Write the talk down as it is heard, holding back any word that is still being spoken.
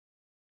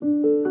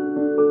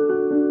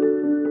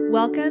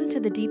Welcome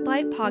to the Deep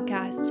Light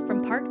Podcast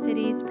from Park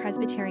Cities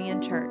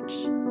Presbyterian Church.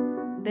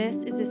 This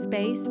is a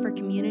space for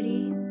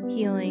community,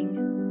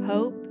 healing,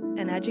 hope,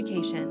 and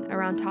education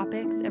around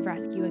topics of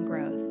rescue and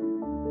growth.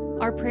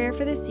 Our prayer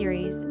for this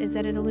series is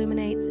that it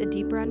illuminates a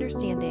deeper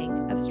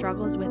understanding of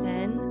struggles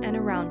within and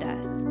around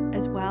us,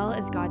 as well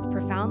as God's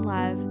profound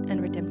love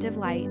and redemptive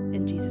light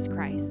in Jesus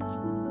Christ.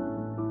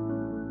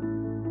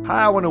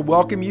 Hi, I want to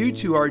welcome you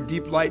to our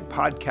Deep Light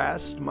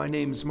podcast. My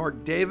name is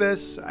Mark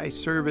Davis. I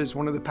serve as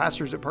one of the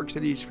pastors at Park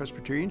City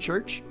Presbyterian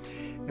Church,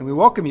 and we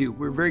welcome you.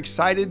 We're very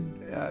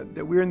excited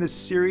that we're in this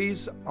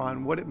series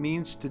on what it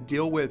means to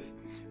deal with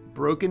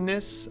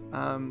brokenness,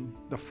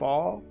 the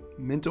fall,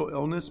 mental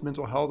illness,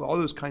 mental health, all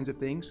those kinds of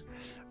things.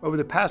 Over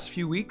the past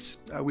few weeks,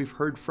 we've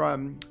heard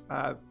from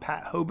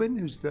Pat Hoban,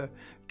 who's the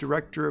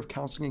Director of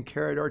Counseling and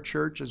Care at our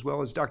church, as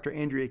well as Dr.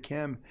 Andrea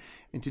Kim.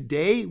 And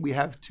today we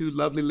have two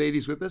lovely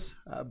ladies with us,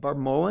 Barb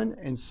Mullen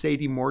and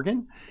Sadie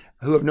Morgan,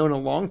 who have known a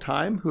long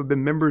time, who have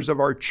been members of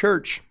our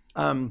church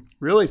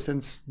really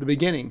since the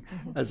beginning,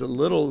 as a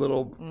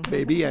little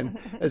baby and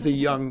as a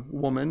young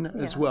woman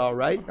as well,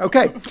 right?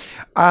 Okay.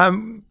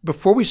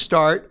 Before we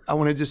start, I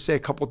want to just say a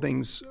couple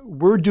things.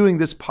 We're doing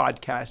this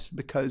podcast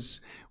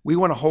because we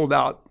want to hold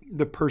out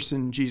the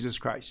person Jesus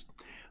Christ.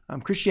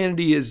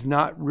 Christianity is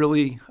not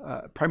really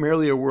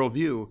primarily a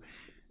worldview.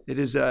 It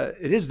is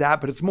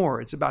that, but it's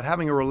more. It's about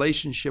having a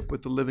relationship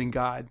with the living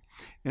God.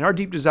 And our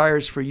deep desire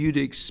is for you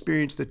to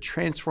experience the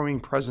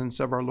transforming presence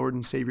of our Lord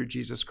and Savior,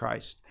 Jesus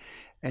Christ.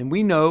 And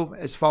we know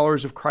as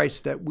followers of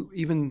Christ that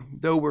even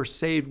though we're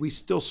saved, we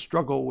still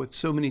struggle with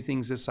so many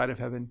things this side of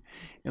heaven.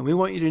 And we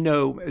want you to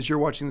know, as you're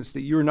watching this,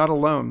 that you're not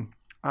alone,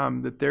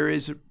 that there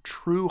is a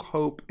true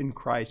hope in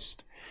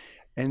Christ.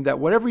 And that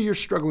whatever you're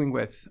struggling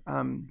with,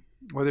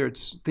 whether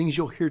it's things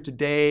you'll hear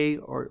today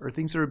or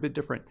things that are a bit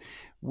different,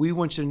 we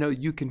want you to know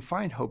you can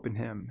find hope in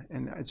Him.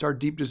 And it's our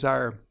deep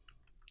desire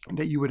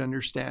that you would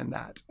understand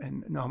that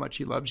and know how much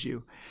He loves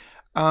you.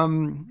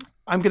 I'm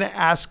going to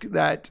ask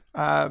that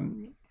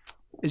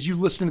as you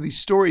listen to these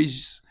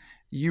stories,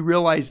 you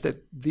realize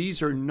that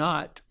these are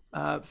not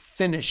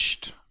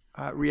finished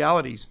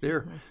realities.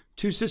 They're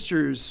two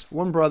sisters,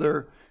 one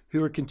brother,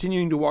 who are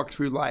continuing to walk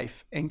through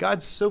life. And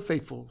God's so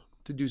faithful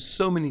to do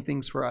so many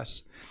things for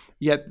us.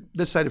 Yet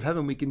this side of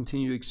heaven, we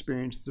continue to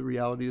experience the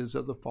realities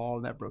of the fall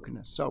and that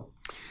brokenness. So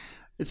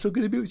it's so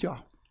good to be with y'all.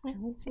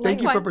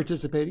 Thank you for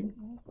participating.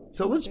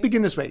 So let's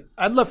begin this way.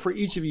 I'd love for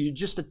each of you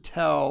just to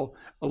tell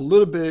a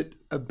little bit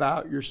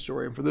about your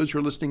story. And for those who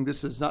are listening,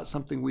 this is not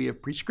something we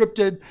have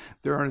prescripted.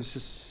 There are a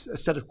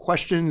set of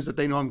questions that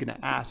they know I'm going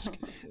to ask.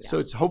 So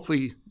it's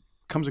hopefully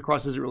comes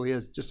across as it really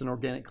is, just an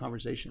organic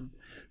conversation.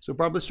 So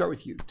Barb, let's start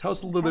with you. Tell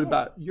us a little bit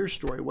about your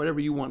story, whatever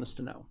you want us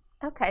to know.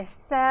 Okay,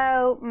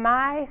 so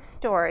my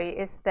story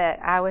is that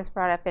I was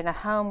brought up in a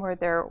home where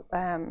there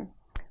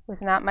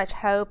was not much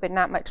hope and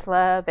not much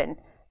love, and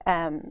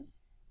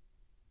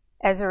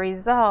as a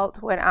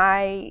result, when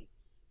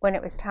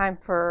it was time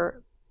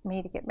for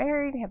me to get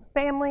married and have a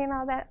family and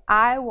all that,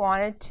 I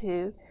wanted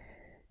to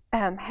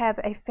have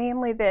a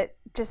family that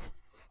just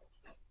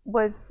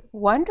was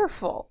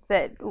wonderful,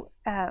 that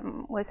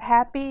was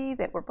happy,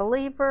 that were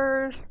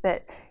believers,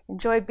 that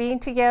enjoyed being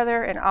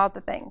together and all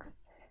the things.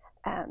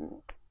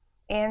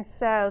 And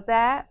so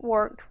that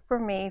worked for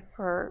me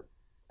for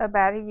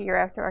about a year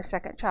after our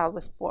second child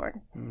was born.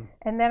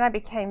 And then I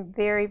became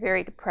very,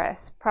 very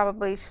depressed,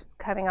 probably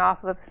coming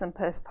off of some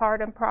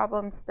postpartum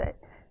problems, but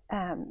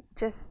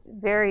just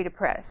very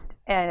depressed.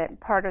 And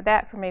part of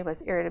that for me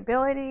was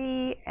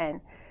irritability and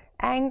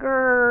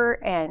anger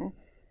and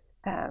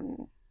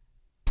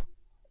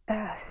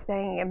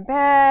staying in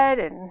bed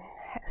and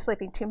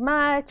sleeping too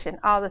much and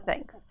all the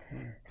things.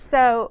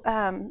 So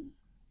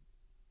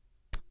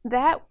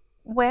that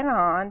went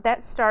on.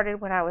 That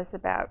started when I was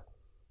about,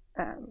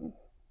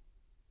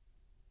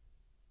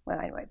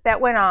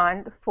 that went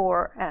on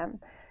for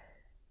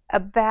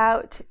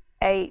about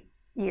 8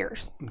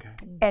 years. Okay.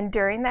 And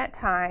during that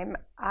time,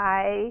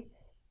 I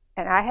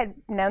had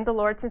known the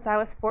Lord since I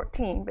was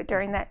 14, but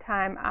during that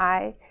time,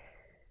 I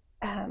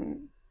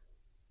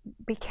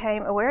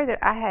became aware that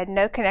I had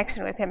no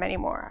connection with Him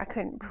anymore. I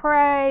couldn't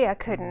pray. I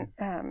couldn't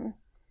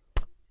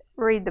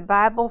read the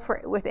Bible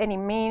with any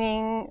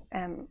meaning.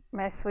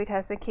 My sweet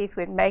husband Keith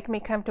would make me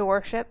come to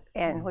worship,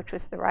 and which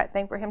was the right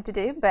thing for him to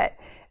do, but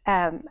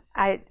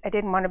I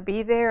didn't want to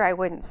be there. I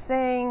wouldn't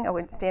sing. I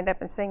wouldn't stand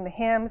up and sing the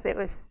hymns.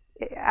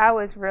 I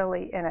was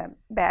really in a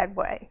bad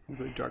way. A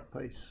very dark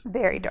place.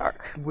 Very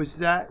dark. Was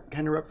that, can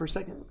I interrupt for a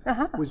second?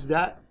 Was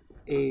that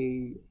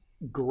a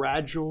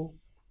gradual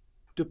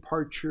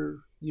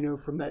departure,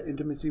 from that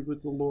intimacy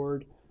with the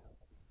Lord?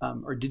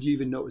 Or did you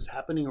even know it was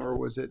happening, or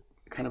was it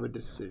kind of a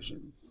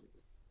decision?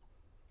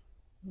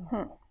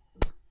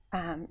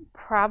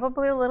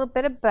 Probably a little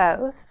bit of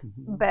both,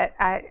 but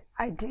I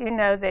do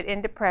know that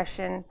in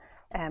depression,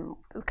 a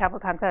couple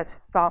of times I've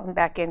fallen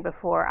back in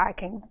before. I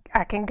can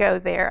go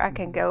there. I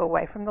can go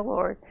away from the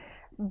Lord,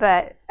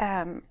 but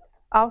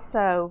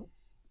also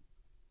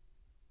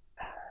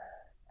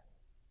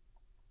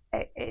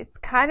it's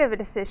kind of a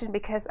decision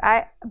because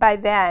by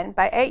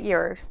 8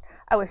 years,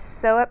 I was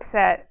so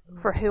upset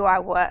for who I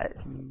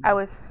was.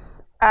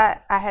 I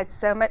had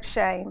so much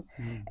shame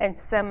and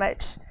so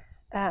much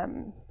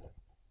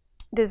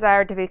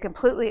desire to be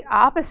completely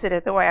opposite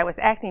of the way I was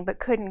acting, but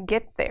couldn't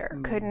get there.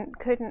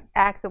 Couldn't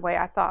act the way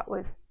I thought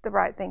was the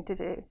right thing to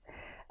do.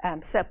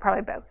 So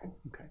probably both.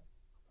 Okay.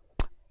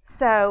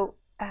 So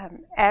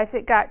as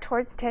it got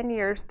towards 10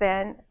 years,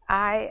 then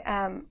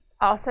I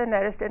also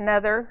noticed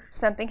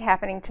something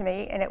happening to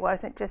me, and it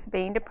wasn't just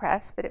being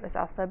depressed, but it was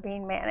also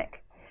being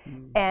manic.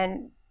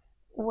 And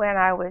when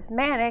I was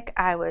manic,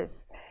 I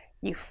was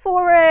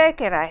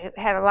euphoric, and I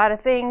had a lot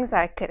of things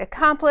I could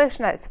accomplish,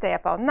 and I'd stay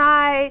up all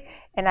night,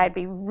 and I'd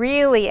be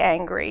really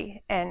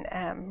angry and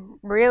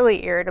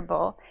really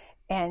irritable.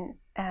 And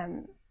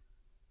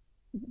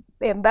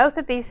in both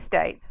of these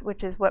states,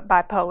 which is what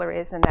bipolar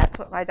is, and that's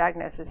what my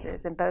diagnosis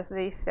is, in both of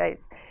these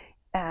states,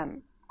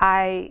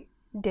 I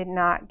did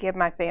not give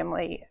my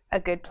family a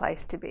good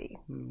place to be.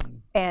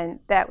 And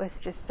that was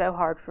just so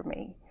hard for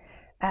me.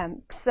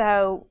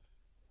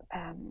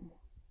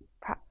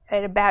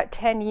 At about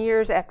 10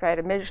 years after I had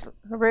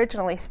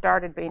originally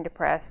started being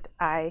depressed,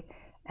 I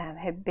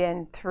had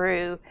been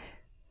through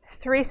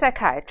 3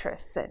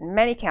 psychiatrists and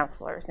many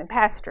counselors and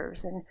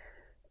pastors and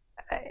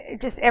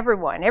just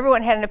everyone.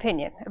 Everyone had an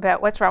opinion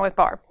about what's wrong with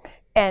Barb.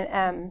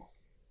 And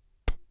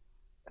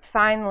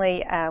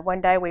finally, one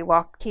day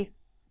he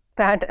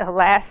found a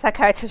last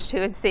psychiatrist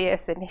who would see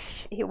us, and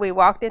we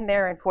walked in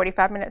there, and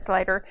 45 minutes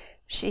later,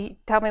 she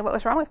told me what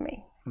was wrong with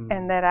me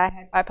and that I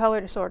had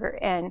bipolar disorder.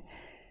 And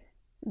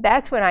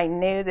that's when I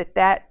knew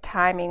that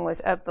timing was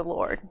of the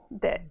Lord,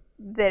 that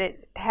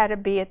it had to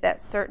be at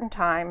that certain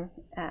time,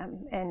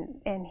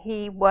 and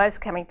He was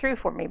coming through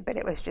for me, but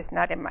it was just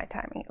not in my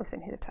timing. It was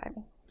in His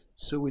timing.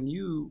 So when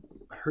you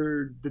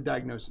heard the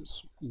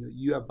diagnosis,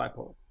 you have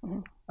bipolar.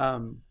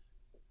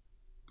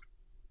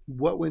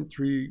 What went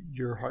through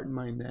your heart and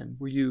mind then?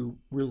 Were you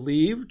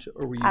relieved,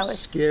 or were you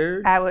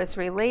scared? I was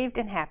relieved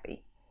and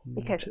happy,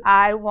 because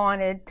I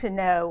wanted to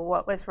know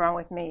what was wrong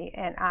with me,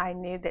 and I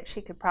knew that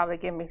she could probably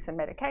give me some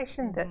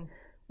medication that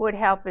would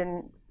help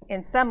in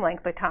some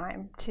length of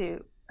time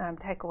to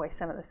take away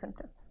some of the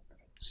symptoms.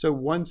 So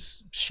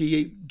once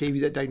she gave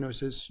you that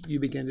diagnosis, you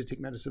began to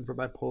take medicine for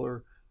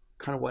bipolar.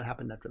 Kind of what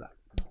happened after that?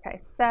 Okay,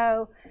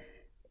 so,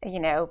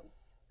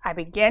 I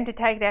began to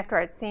take it after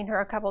I'd seen her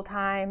a couple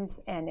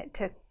times, and it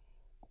took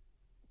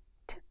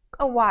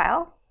a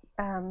while,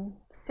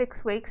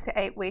 6 weeks to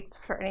 8 weeks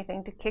for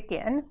anything to kick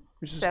in.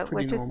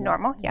 Which is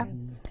normal, yeah.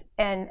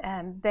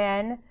 And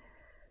then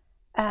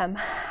I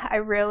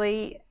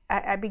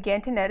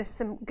began to notice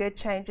some good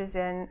changes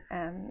in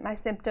my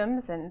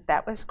symptoms, and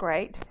that was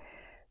great.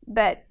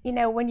 But,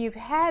 when you've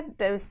had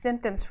those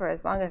symptoms for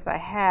as long as I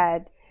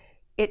had,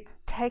 it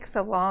takes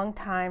a long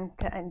time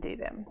to undo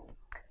them.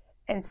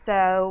 And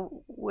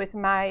so with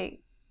my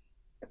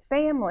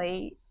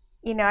family,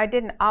 I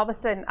didn't all of a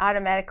sudden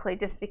automatically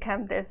just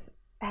become this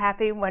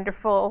happy,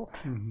 wonderful,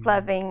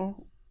 loving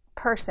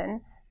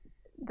person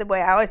the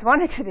way I always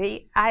wanted to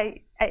be.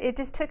 It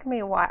just took me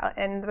a while,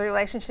 and the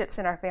relationships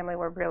in our family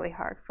were really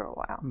hard for a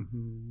while.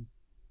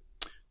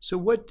 So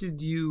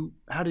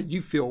how did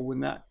you feel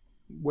when that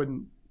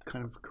wasn't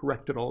kind of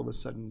corrected all of a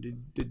sudden?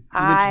 Did you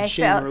mention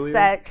shame earlier?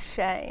 Such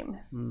shame.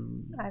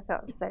 I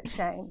felt such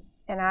shame.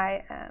 And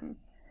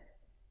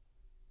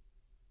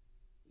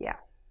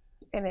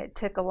and it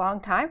took a long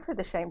time for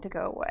the shame to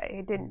go away.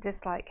 It didn't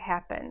just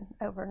happen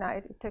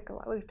overnight. It took a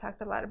lot. We've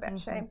talked a lot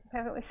about shame,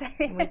 haven't we,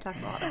 Sadie? We've talked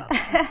a lot about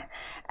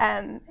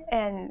it.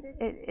 And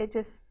it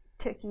just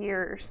took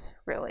years,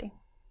 really,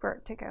 for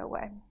it to go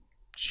away.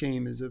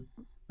 Shame is a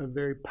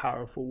very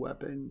powerful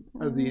weapon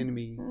of the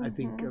enemy. I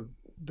think of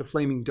the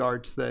flaming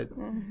darts that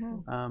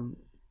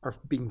are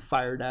being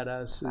fired at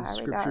us, as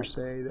scriptures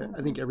say. That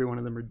I think every one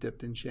of them are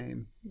dipped in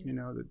shame.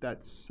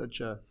 That's such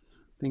a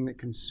thing that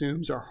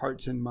consumes our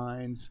hearts and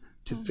minds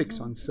to fix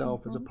on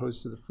self as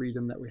opposed to the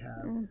freedom that we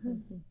have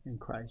in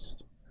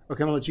Christ.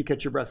 Okay, I'm going to let you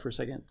catch your breath for a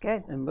second.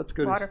 Good. And let's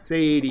go to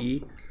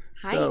Sadie.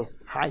 Hi. So,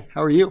 hi,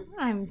 how are you?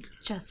 I'm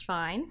just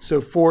fine.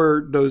 So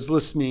for those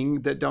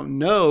listening that don't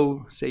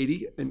know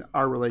Sadie and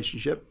our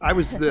relationship, I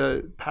was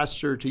the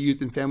pastor to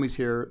youth and families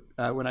here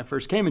when I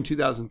first came in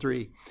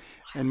 2003.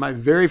 And my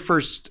very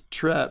first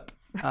trip,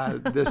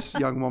 this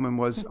young woman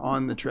was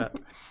on the trip,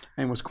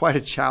 and was quite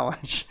a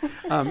challenge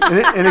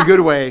in a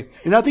good way.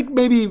 And I think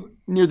maybe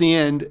near the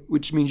end,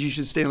 which means you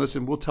should stay and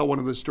listen, we'll tell one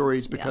of those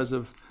stories because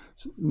of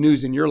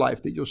news in your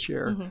life that you'll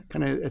share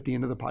kind of at the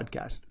end of the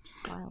podcast.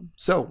 Wow.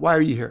 So why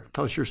are you here?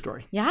 Tell us your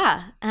story.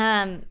 Yeah.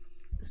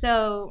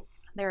 So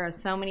there are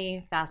so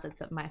many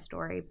facets of my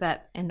story,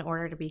 but in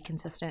order to be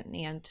consistent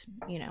and,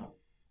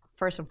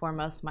 first and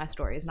foremost, my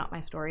story is not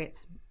my story.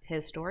 It's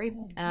his story.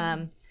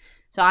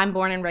 So I'm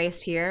born and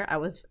raised here. I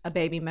was a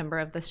baby member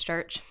of this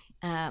church.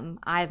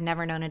 I've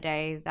never known a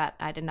day that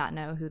I did not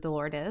know who the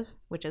Lord is,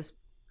 which is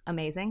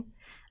amazing.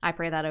 I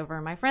pray that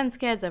over my friends'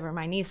 kids, over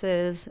my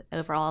nieces,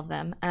 over all of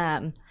them.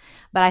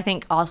 But I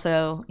think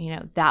also,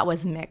 that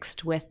was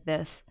mixed with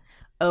this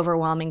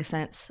overwhelming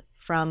sense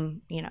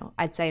from,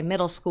 I'd say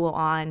middle school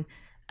on,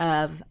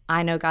 of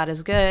I know God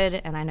is good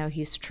and I know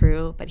he's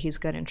true, but he's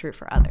good and true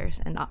for others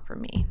and not for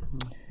me.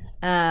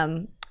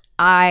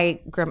 I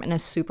grew up in a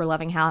super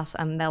loving house.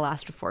 I'm the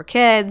last of 4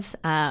 kids.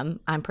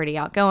 I'm pretty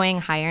outgoing,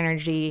 high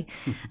energy,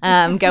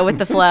 go with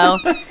the flow.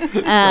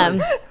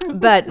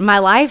 But my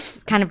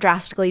life kind of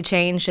drastically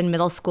changed in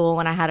middle school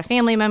when I had a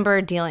family member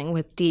dealing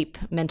with deep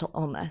mental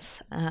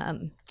illness.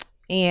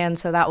 And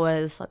so that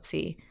was,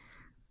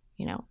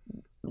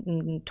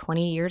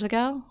 20 years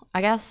ago,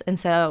 I guess. And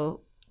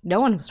so no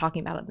one was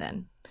talking about it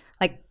then.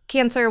 Like,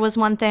 cancer was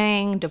one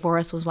thing,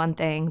 divorce was one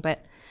thing,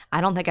 but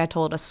I don't think I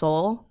told a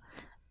soul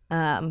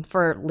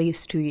for at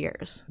least 2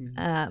 years.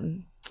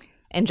 In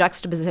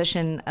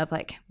juxtaposition of,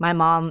 like, my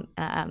mom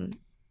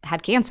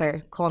had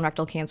cancer,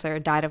 colorectal cancer,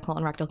 died of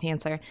colorectal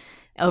cancer.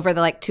 Over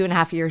the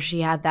 2.5 years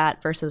she had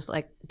that versus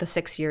the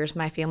 6 years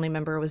my family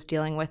member was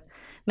dealing with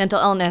mental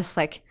illness.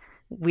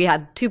 We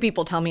had 2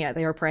 people tell me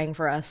they were praying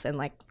for us, and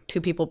 2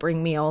 people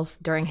bring meals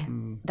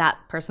during that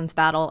person's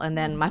battle. And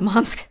then my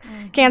mom's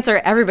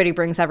cancer, everybody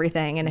brings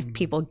everything. And if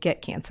people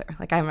get cancer,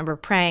 I remember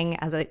praying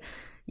as a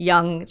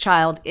young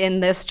child in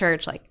this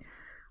church,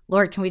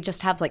 Lord, can we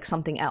just have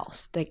something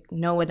else?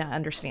 No one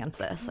understands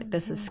this.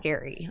 This is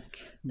scary.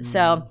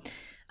 So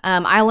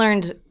I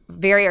learned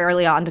very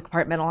early on to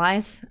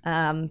compartmentalize,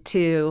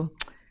 to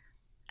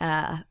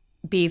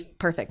be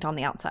perfect on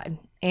the outside.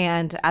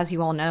 And as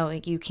you all know,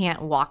 you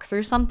can't walk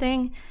through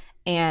something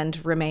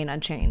and remain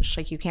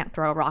unchanged. You can't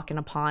throw a rock in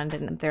a pond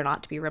and there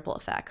not to be ripple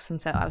effects. And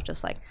so I was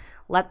just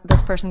let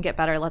this person get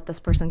better, let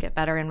this person get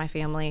better in my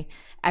family.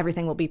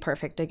 Everything will be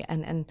perfect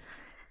again. And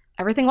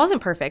everything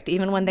wasn't perfect.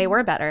 Even when they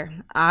were better,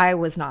 I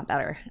was not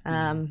better.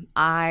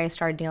 I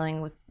started dealing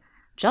with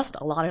just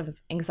a lot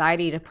of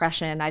anxiety,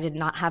 depression. I did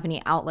not have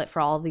any outlet for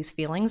all of these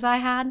feelings I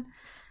had.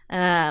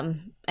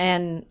 And,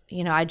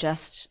 I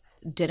just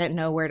didn't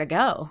know where to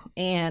go.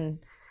 And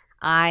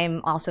I'm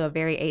also a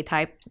very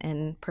A-type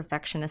and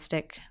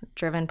perfectionistic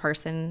driven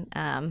person.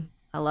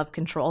 I love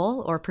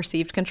control, or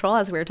perceived control,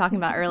 as we were talking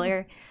about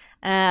earlier.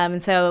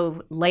 And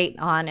so late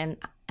on in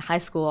high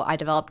school, I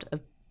developed a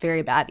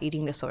very bad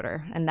eating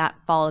disorder, and that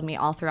followed me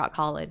all throughout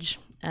college,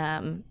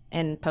 and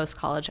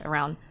post-college,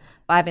 around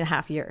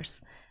 5.5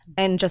 years,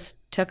 and just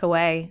took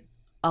away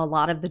a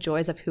lot of the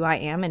joys of who I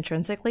am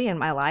intrinsically in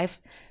my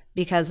life.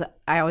 Because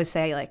I always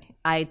say,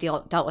 I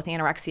dealt with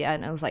anorexia,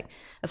 and it was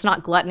it's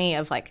not gluttony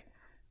of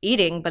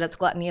eating, but it's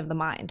gluttony of the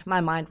mind. My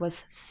mind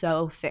was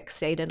so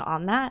fixated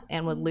on that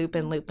and would loop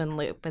and loop and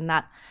loop. And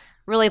that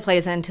really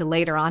plays into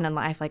later on in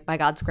life, by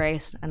God's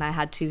grace. And I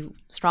had 2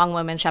 strong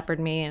women shepherd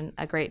me, and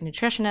a great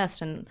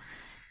nutritionist, and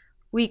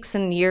weeks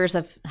and years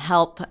of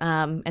help,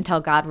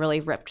 until God really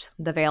ripped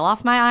the veil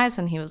off my eyes.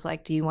 And he was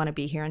like, do you want to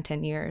be here in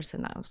 10 years?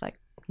 And I was like,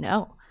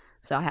 no.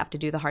 So I have to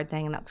do the hard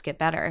thing, and that's get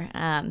better.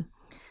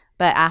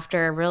 But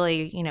after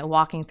really,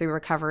 walking through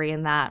recovery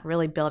and that,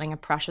 really building a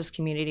precious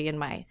community in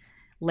my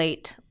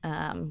late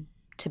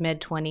to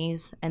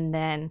mid-20s, and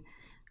then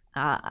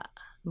I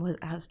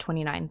was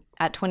 29.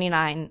 At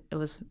 29, it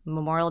was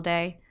Memorial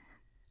Day.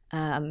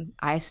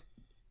 I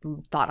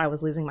thought I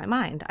was losing my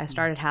mind. I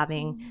started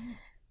having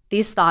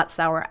these thoughts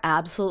that were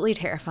absolutely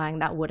terrifying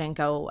that wouldn't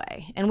go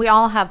away. And we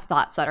all have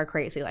thoughts that are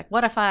crazy,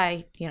 what if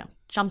I,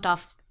 jumped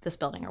off this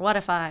building, or what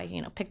if I,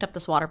 picked up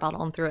this water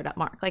bottle and threw it at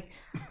Mark?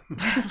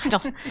 I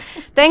don't,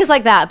 things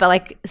like that.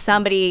 But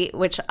somebody,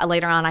 which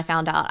later on I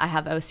found out I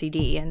have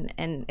OCD,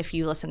 and if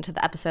you listen to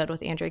the episode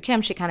with Andrea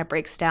Kim, she kind of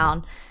breaks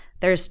down,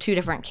 there's 2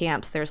 different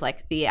camps. There's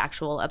the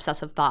actual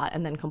obsessive thought,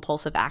 and then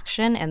compulsive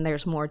action, and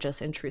there's more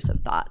just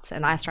intrusive thoughts.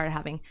 And I started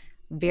having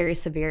very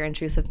severe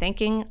intrusive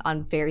thinking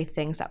on very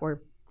things that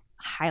were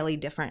highly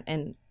different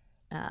and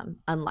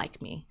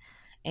unlike me.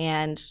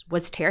 And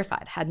was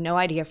terrified, had no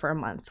idea for a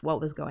month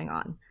what was going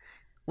on.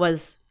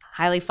 Was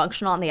highly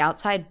functional on the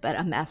outside, but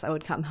a mess. I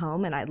would come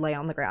home and I'd lay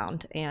on the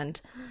ground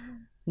and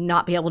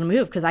not be able to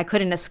move because I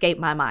couldn't escape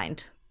my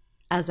mind.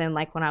 As in,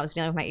 when I was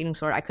dealing with my eating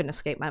disorder, I couldn't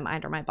escape my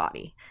mind or my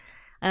body.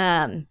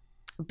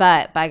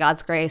 But by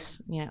God's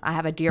grace, I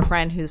have a dear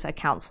friend who's a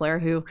counselor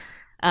who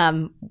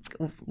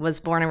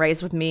was born and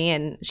raised with me,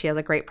 and she has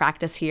a great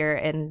practice here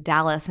in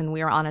Dallas. And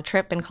we were on a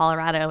trip in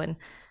Colorado, and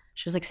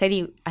she was like,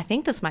 Sadie, I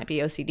think this might be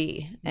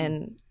OCD,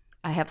 and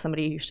I have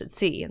somebody you should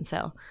see. And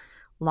so,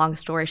 long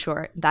story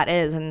short, that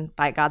is, and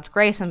by God's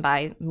grace and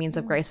by means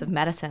of grace of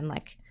medicine,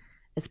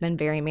 it's been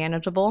very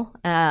manageable.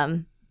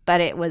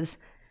 But it was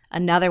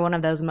another one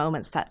of those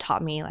moments that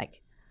taught me,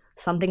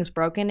 something's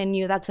broken in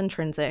you that's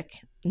intrinsic,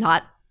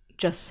 not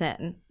just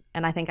sin.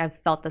 And I think I've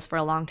felt this for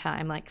a long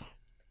time,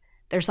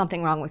 there's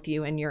something wrong with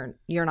you, and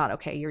you're not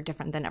okay. You're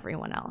different than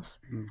everyone else,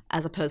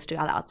 as opposed to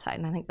outside.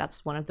 And I think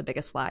that's one of the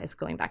biggest lies,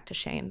 going back to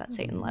shame, that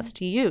Satan loves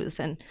to use,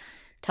 and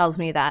tells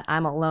me that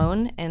I'm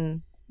alone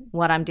in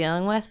what I'm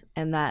dealing with,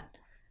 and that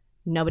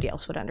nobody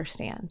else would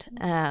understand.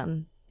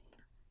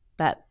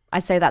 But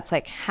I'd say that's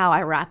how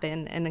I wrap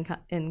in and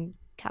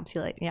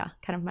encapsulate,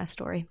 kind of my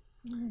story.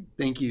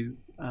 Thank you.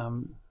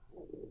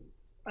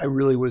 I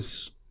really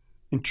was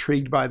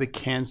intrigued by the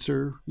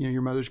cancer,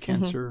 your mother's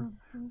cancer,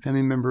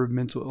 family member of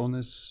mental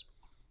illness.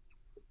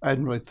 I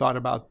hadn't really thought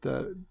about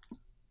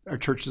our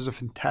church does a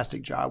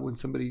fantastic job when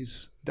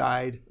somebody's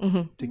died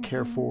to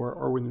care for,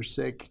 or when they're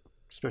sick,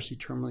 especially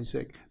terminally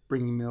sick,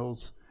 bringing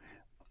meals.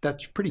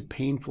 That's pretty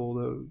painful,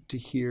 though, to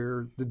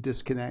hear the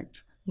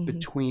disconnect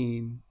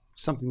between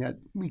something that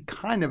we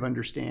kind of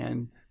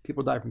understand.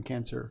 People die from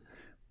cancer,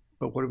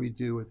 but what do we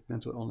do with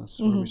mental illness?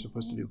 What are we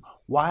supposed to do?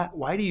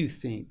 Why do you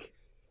think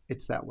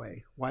it's that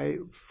way? Why,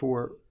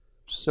 for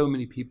so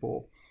many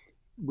people,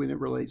 when it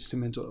relates to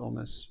mental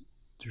illness,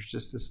 there's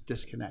just this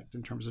disconnect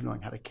in terms of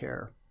knowing how to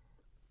care?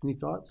 Any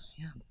thoughts?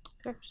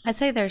 Yeah. I'd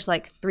say there's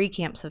like 3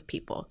 camps of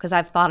people, because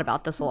I've thought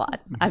about this a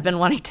lot. I've been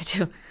wanting to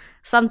do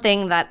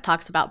something that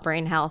talks about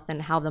brain health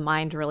and how the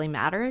mind really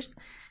matters.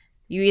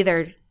 You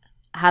either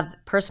have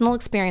personal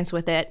experience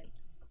with it,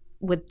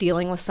 with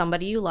dealing with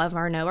somebody you love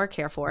or know or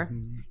care for.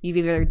 You've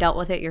either dealt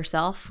with it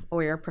yourself,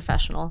 or you're a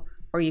professional,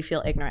 or you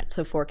feel ignorant.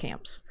 So 4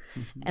 camps.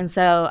 And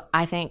so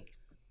I think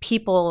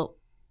people,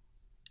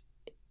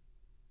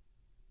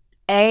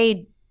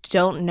 A,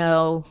 don't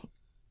know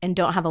and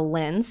don't have a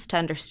lens to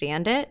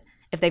understand it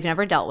if they've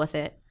never dealt with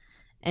it,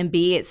 and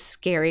B, it's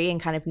scary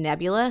and kind of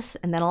nebulous.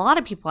 And then a lot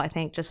of people, I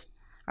think, just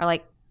are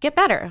like, get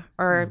better,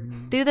 or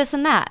do this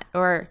and that,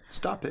 or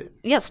stop it.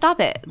 Yeah, stop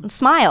it.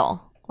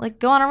 Smile, like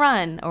go on a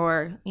run,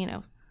 or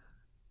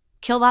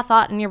kill that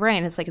thought in your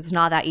brain. It's like, it's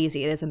not that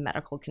easy. It is a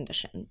medical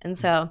condition. And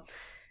so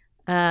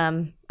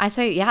I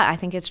say, yeah, I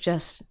think it's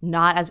just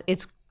not as,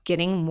 it's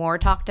getting more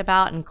talked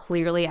about, and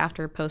clearly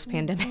after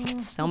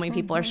post-pandemic, so many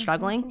people are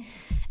struggling,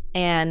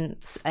 and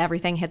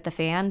everything hit the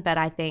fan. But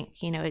I think,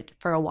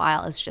 for a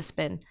while, it's just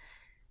been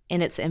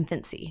in its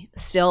infancy.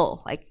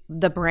 Still, like,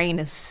 the brain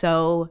is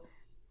so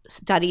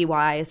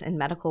study-wise and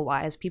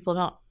medical-wise,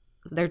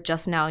 they're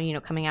just now,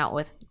 coming out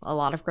with a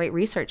lot of great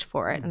research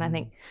for it. And I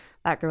think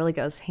that really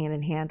goes hand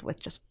in hand with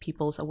just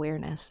people's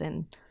awareness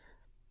and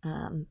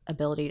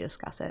ability to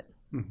discuss it.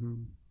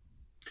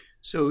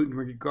 So in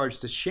regards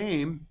to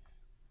shame,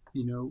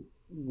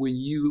 when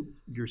you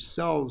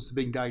yourselves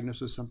being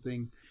diagnosed with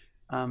something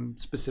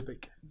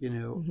specific,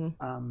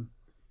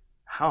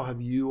 how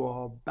have you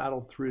all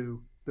battled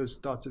through those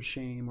thoughts of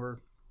shame,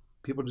 or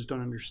people just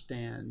don't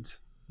understand,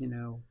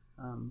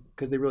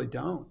 because they really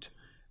don't.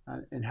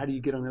 And how do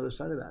you get on the other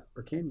side of that,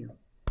 or can you?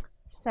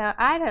 So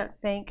I don't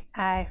think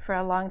I, for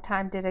a long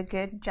time, did a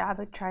good job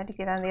of trying to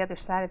get on the other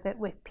side of it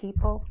with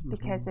people,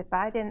 because if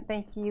I didn't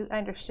think you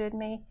understood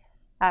me,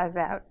 I was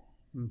out.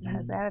 I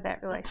was out of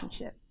that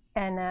relationship.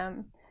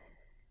 And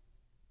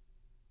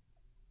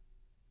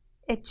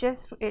it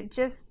just,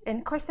 and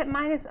of course, that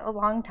mine is a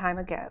long time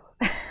ago.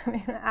 I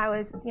mean, I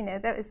was,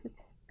 that was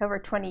over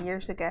 20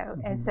 years ago.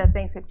 And so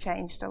things have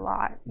changed a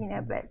lot,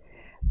 but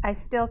I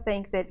still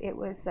think that it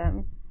was,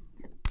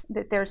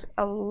 that there's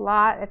a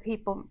lot of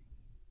people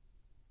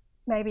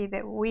maybe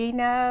that we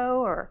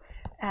know, or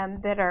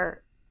that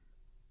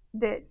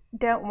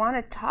don't want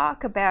to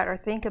talk about or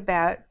think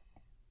about,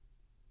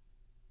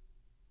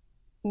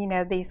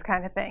 these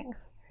kind of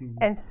things.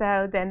 And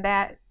so then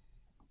that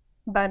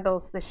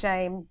bundles the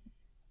shame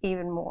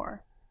even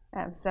more.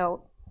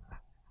 So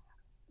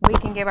we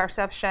can give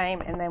ourselves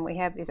shame, and then we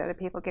have these other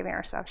people giving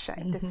ourselves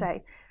shame to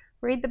say,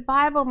 read the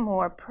Bible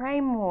more,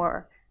 pray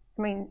more.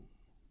 I mean,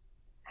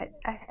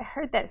 I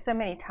heard that so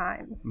many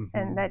times,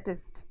 and that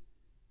just,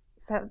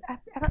 so I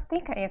don't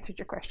think I answered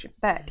your question,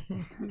 but.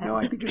 No,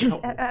 I think it's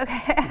helpful.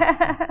 Okay.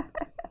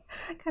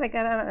 Kind of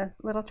got on a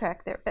little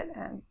track there, but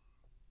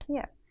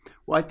yeah.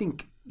 Well, I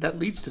think that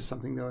leads to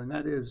something, though, and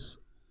that is,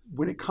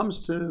 when it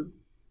comes to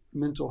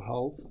mental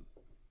health,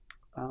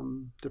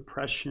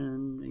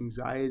 depression,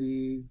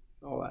 anxiety,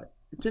 all that,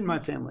 it's in my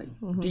family,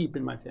 deep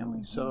in my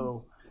family.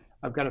 So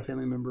I've got a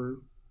family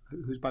member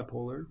who's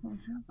bipolar.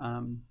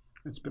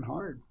 It's been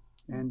hard,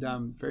 and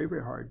very,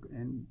 very hard,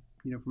 and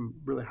from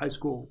really high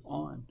school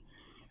on.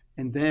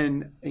 And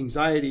then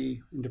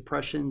anxiety and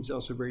depression is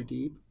also very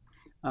deep.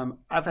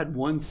 I've had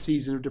one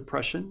season of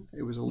depression.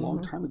 It was a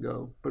long time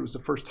ago, but it was the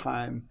first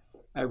time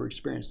I ever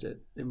experienced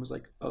it, and was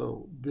like,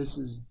 oh, this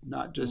is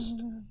not just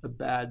a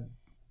bad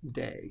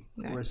day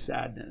or a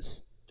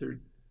sadness.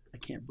 I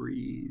can't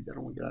breathe. I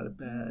don't want to get out of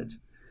bed.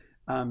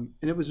 And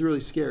it was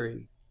really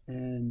scary.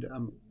 And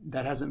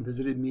that hasn't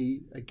visited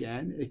me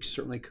again. It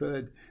certainly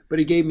could. But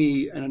it gave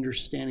me an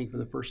understanding for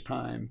the first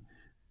time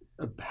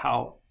of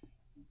how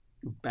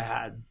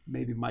bad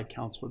maybe my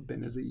counsel had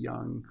been as a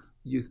young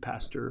youth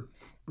pastor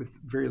with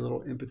very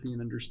little empathy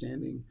and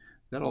understanding.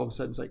 That all of a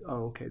sudden it's like,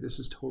 oh, okay, this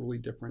is totally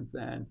different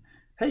than,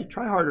 hey,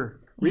 try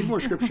harder, read more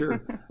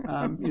scripture,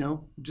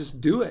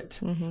 just do it.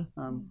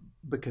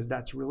 Because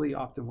that's really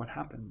often what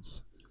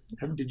happens.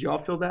 Did you all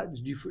feel that?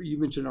 You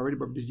mentioned already,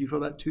 but did you feel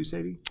that too,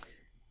 Sadie?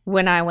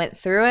 When I went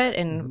through it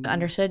and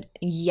understood,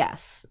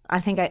 yes. I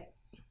think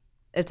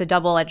it's a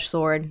double-edged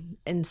sword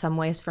in some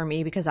ways for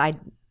me, because I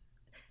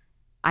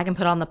can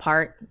put on the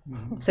part.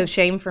 So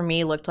shame for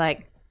me looked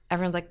like,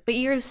 everyone's like, but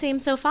you seem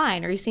so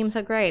fine, or you seem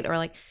so great, or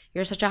like,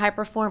 you're such a high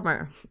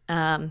performer.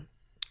 And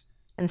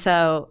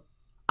so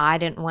I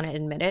didn't want to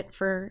admit it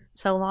for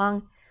so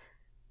long.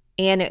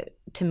 And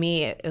to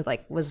me, it was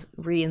like, was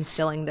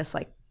reinstilling this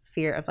like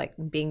fear of like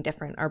being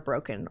different or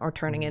broken or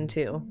turning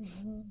into,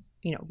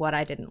 you know, what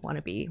I didn't want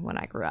to be when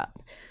I grew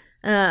up.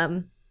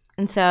 And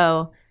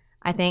so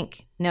I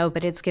think, no,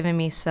 but it's given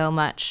me so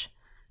much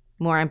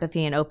more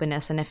empathy and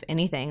openness. And if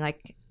anything,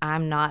 like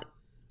I'm not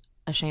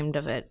ashamed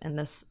of it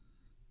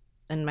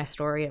in my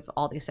story of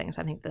all these things.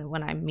 I think that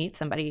when I meet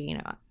somebody, you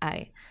know,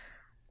 I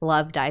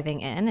love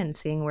diving in and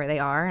seeing where they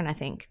are. And I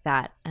think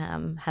that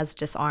has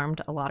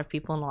disarmed a lot of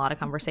people in a lot of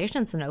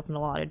conversations and opened a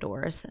lot of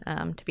doors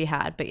to be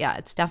had. But yeah,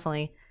 it's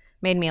definitely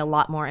made me a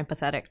lot more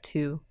empathetic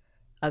to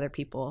other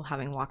people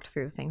having walked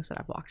through things that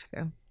I've walked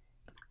through.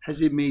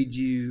 Has it made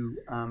you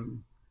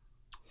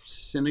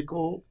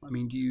cynical? I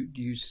mean, do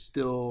you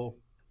still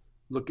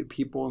look at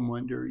people and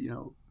wonder, you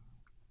know,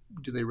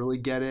 do they really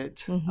get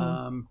it?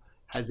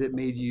 Has it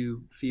made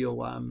you feel,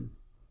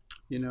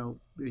 you know,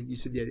 you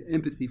said you had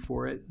empathy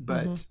for it,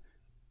 but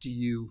do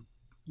you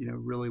know,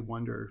 really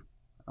wonder,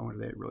 I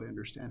wonder if they really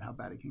understand how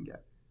bad it can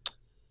get?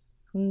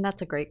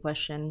 That's a great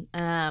question.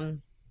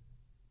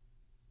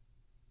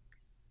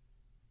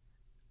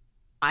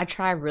 I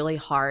try really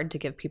hard to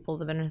give people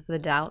the benefit of the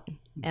doubt,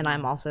 and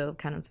I'm also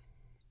kind of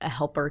a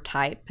helper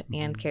type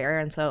and care,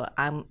 and so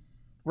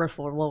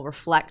will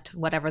reflect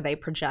whatever they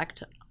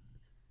project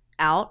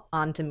out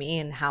onto me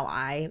and how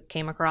I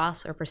came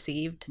across or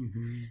perceived.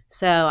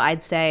 So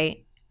I'd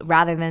say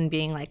rather than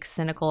being like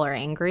cynical or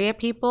angry at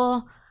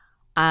people,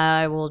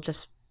 I will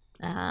just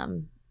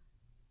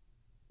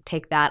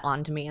take that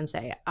onto me and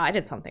say, I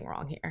did something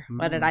wrong here.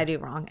 What did I do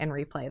wrong? And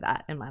replay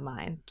that in my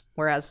mind.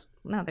 Whereas,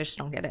 no, they just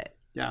don't get it.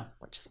 Yeah.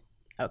 Which is,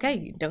 okay,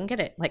 you don't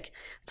get it. Like,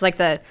 it's like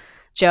the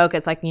joke.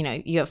 It's like, you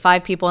know, you have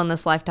 5 people in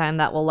this lifetime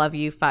that will love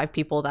you, 5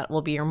 people that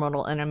will be your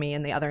mortal enemy,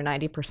 and the other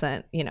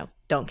 90%, you know,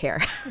 don't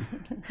care.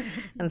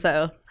 And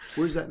so.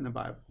 Where's that in the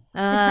Bible?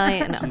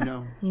 You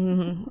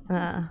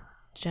know.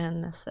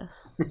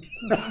 Genesis.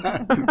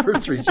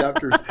 First 3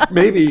 chapters.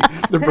 Maybe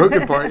the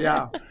broken part,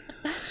 yeah.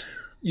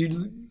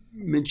 You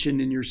mentioned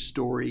in your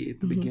story at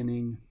the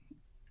beginning,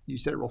 you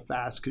said it real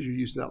fast because you're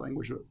used to that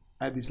language.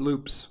 I have these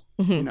loops.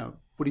 You know,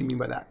 what do you mean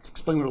by that?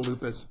 Explain what a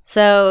loop is.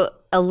 So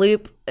a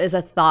loop is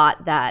a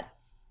thought that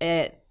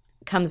it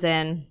comes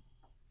in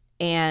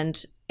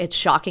and it's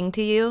shocking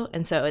to you.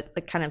 And so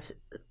it kind of,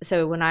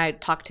 so when I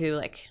talk to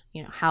like,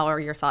 you know, how are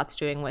your thoughts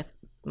doing with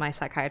my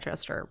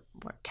psychiatrist or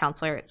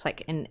counselor, it's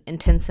like an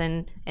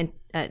intensity,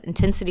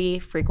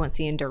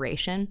 frequency, and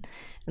duration.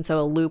 And so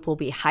a loop will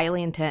be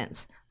highly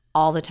intense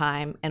all the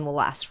time and will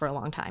last for a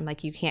long time.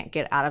 Like you can't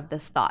get out of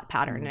this thought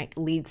pattern. It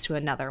leads to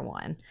another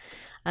one.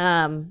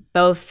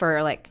 Both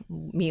for like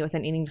me with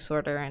an eating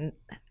disorder and,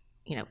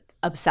 you know,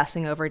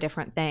 obsessing over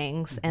different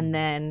things, and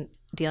then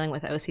dealing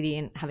with OCD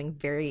and having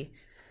very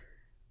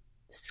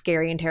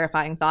scary and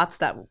terrifying thoughts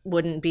that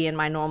wouldn't be in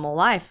my normal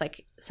life.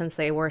 Like, since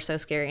they were so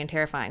scary and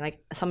terrifying, like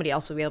somebody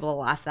else would be able to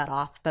laugh that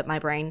off. But my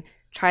brain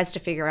tries to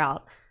figure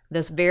out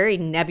this very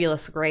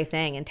nebulous gray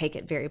thing and take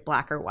it very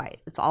black or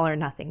white. It's all or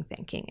nothing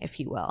thinking, if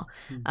you will.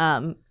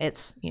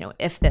 It's, you know,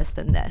 if this,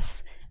 then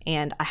this.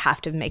 And I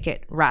have to make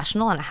it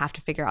rational and I have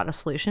to figure out a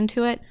solution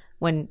to it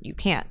when you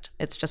can't.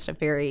 It's just a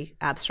very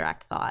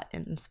abstract thought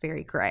and it's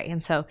very gray.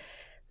 And so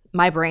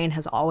my brain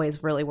has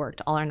always really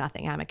worked all or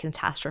nothing. I'm a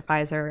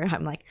catastrophizer.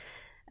 I'm like,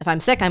 if I'm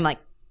sick, I'm like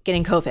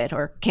getting COVID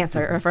or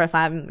cancer, or if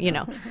I'm, you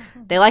know,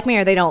 they like me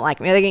or they don't like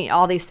me, or they get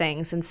all these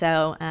things. And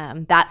so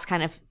that's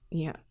kind of,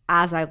 you know,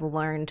 as I've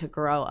learned to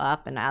grow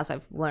up and as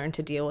I've learned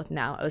to deal with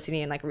now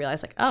OCD and like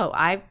realize like, oh,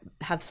 I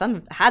have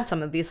had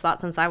some of these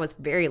thoughts since I was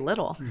very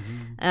little.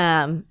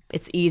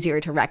 It's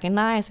easier to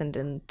recognize and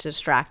to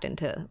distract and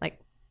to like,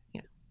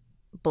 you know,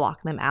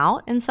 block them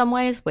out in some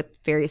ways with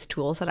various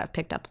tools that I've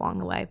picked up along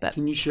the way. But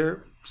can you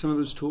share some of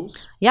those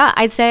tools? Yeah,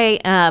 I'd say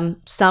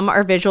some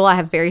are visual. I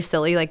have very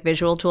silly like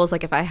visual tools.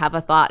 Like if I have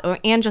a thought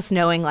and just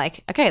knowing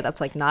like, okay,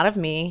 that's like not of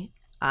me.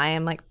 I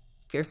am like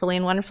fearfully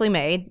and wonderfully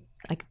made.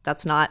 Like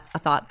that's not a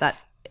thought that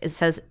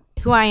says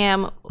who I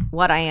am,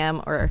 what I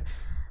am, or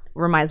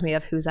reminds me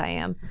of whose I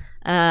am.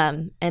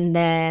 And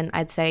then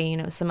I'd say, you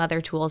know, some other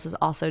tools is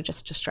also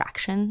just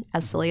distraction,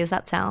 as silly as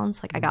that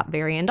sounds. Like I got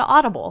very into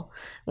Audible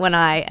when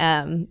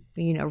I,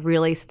 you know,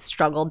 really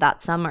struggled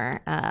that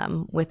summer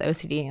with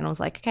OCD, and I was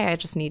like, okay, I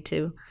just need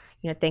to,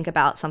 you know, think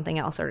about something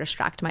else or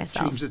distract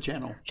myself. Change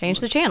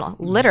the channel,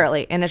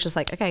 literally. And it's just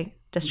like, okay,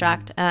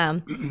 distract.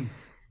 And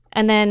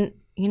then,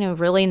 you know,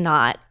 really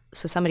not.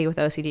 So somebody with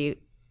OCD,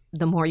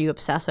 the more you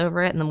obsess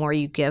over it and the more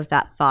you give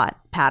that thought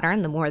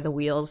pattern, the more the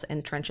wheels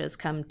and trenches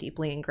come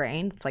deeply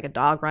ingrained. It's like a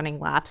dog running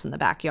laps in the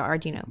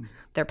backyard, you know,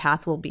 their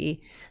path will be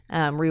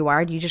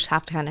rewired. You just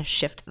have to kind of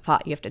shift the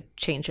thought. You have to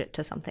change it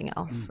to something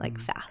else, like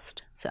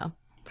fast. So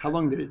how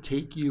long did it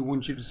take you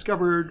once you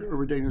discovered or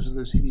were diagnosed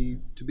with OCD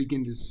to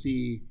begin to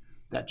see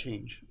that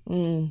change?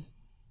 You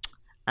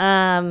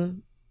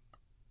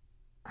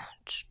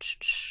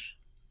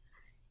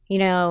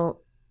know,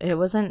 it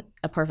wasn't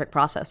a perfect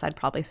process. I'd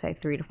probably say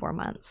 3 to 4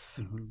 months.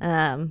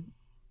 And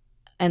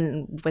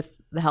with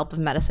the help of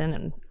medicine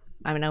and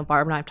I know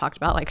Barb and I have talked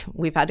about, like,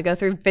 we've had to go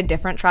through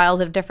different trials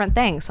of different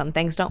things. Some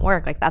things don't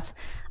work. Like, that's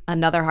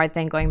another hard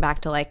thing, going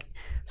back to, like,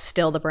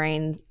 still the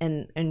brain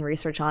and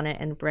research on it,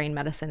 and brain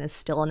medicine is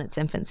still in its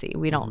infancy.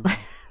 We don't,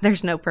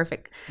 there's no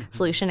perfect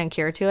solution and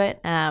cure to it.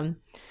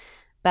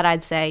 But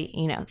I'd say,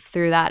 you know,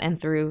 through that and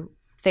through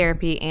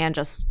therapy and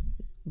just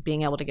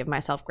being able to give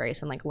myself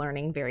grace and, like,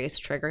 learning various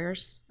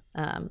triggers,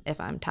 if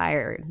I'm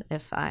tired,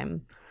 if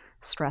I'm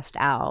stressed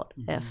out,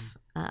 if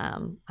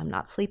I'm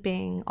not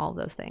sleeping, all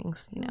those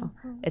things, you know,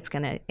 it's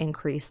going to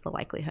increase the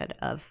likelihood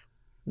of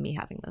me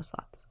having those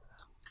thoughts.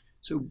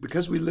 So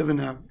because we live in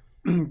a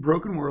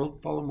broken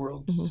world, fallen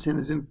world, sin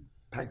has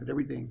impacted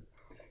everything.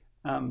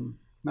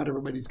 Not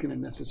everybody's going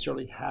to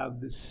necessarily have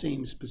the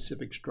same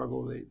specific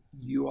struggle that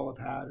you all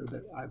have had or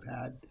that I've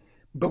had,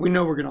 but we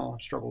know we're going to all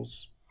have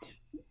struggles.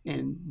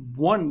 And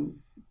one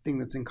thing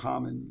that's in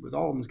common with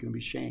all of them is going to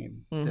be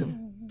shame. The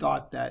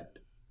thought that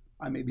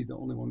I may be the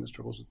only one that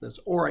struggles with this,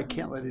 or I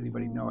can't let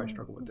anybody know I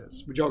struggle with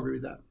this. Would you all agree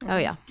with that? Oh,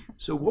 yeah.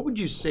 So what would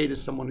you say to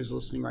someone who's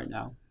listening right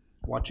now,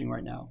 watching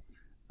right now,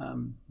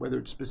 whether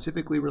it's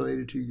specifically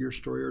related to your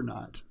story or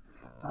not,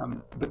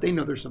 but they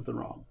know there's something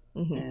wrong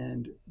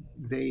and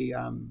they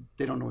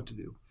don't know what to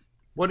do?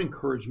 What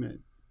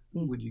encouragement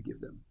would you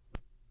give them?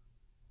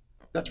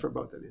 That's for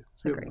both of you.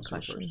 That's a great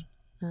question.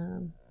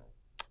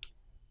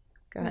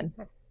 Go ahead.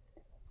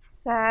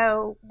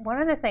 So one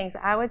of the things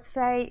I would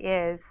say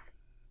is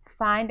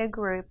find a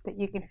group that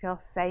you can feel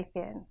safe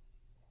in,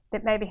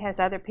 that maybe has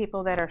other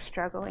people that are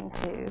struggling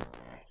too.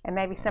 And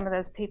maybe some of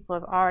those people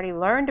have already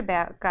learned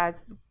about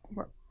God's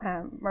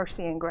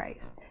mercy and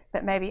grace,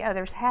 but maybe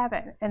others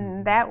haven't.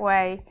 And that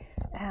way,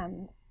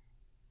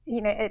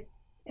 you know, at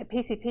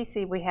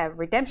PCPC we have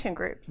redemption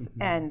groups,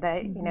 and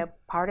you know,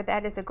 part of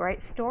that is a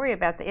great story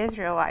about the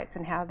Israelites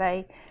and how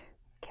they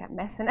kept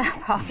messing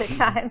up all the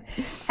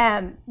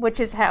time, which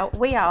is how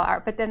we all are.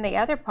 But then the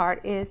other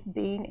part is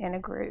being in a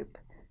group.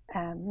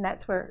 And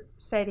that's where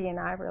Sadie and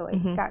I really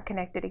got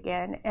connected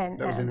again. And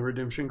that was in a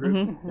redemption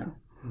group?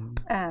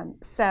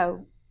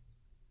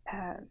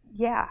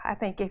 Yeah. I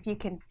think if you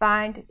can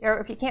find, or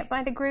if you can't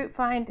find a group,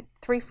 find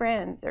 3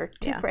 friends or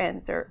 2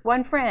 friends or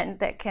 1 friend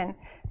that can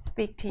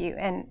speak to you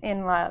and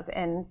in love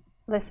and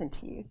listen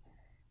to you.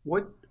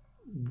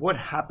 What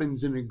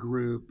happens in a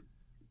group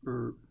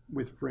or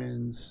with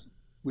friends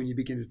when you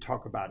begin to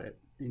talk about it?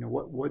 You know,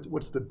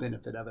 what's the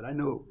benefit of it? I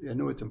know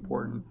it's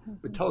important,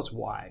 but tell us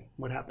why.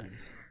 What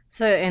happens?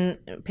 So, and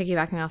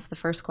piggybacking off the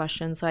first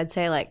question, so I'd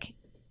say, like,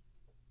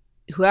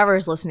 whoever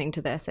is listening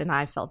to this, and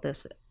I felt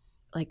this,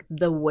 like,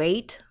 the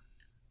weight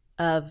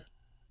of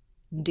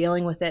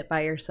dealing with it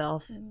by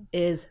yourself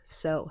is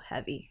so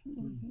heavy.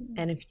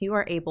 And if you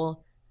are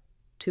able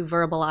to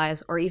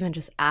verbalize or even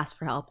just ask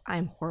for help,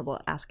 I'm horrible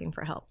at asking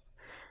for help.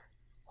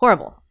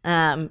 Horrible.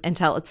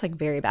 Until it's, like,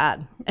 very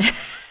bad.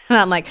 And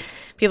I'm like,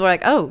 people are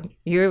like, oh,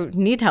 you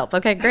need help.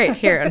 Okay, great.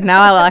 Here,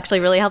 now I will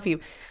actually really help you.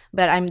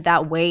 But I'm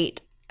that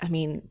weight, I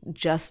mean,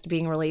 just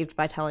being relieved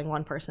by telling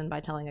one person,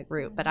 by telling a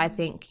group. But I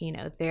think, you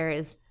know, there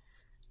is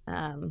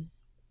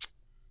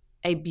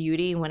a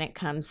beauty when it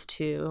comes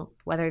to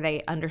whether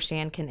they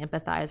understand, can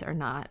empathize or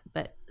not,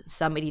 but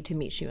somebody to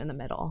meet you in the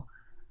middle.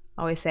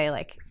 I always say,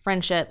 like,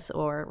 friendships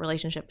or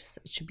relationships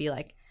should be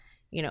like,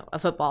 you know, a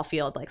football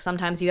field. Like,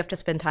 sometimes you have to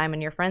spend time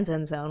in your friend's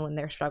end zone when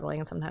they're struggling,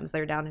 and sometimes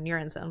they're down in your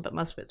end zone, but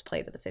most of it's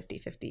played at the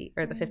 50-50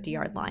 or the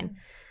 50-yard line.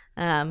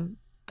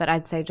 But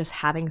I'd say just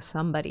having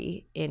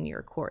somebody in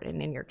your court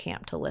and in your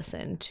camp to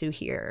listen, to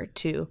hear,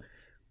 to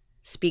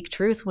speak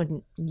truth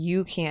when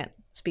you can't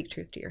speak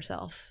truth to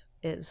yourself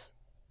is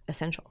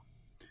essential.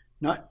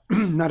 Not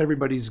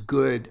everybody's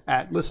good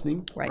at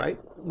listening, right?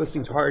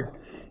 Listening's hard.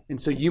 And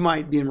so you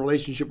might be in a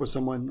relationship with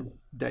someone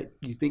that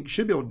you think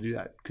should be able to do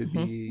that. Could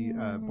be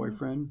a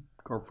boyfriend,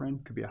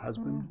 girlfriend, could be a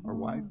husband or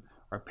wife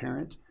or a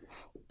parent,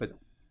 but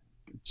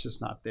it's just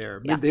not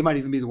there. Yeah. They might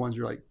even be the ones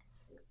who are like,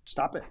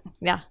 stop it.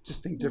 Yeah.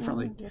 Just think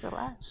differently.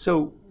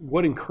 So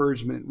what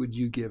encouragement would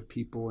you give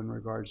people in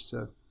regards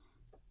to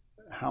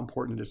how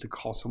important it is to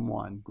call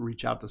someone,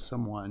 reach out to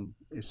someone,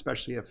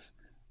 especially if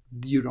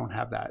you don't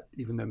have that,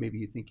 even though maybe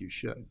you think you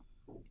should?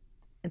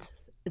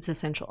 It's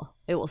essential.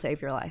 It will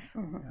save your life.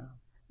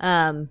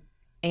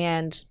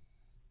 And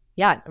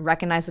yeah,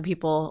 recognize the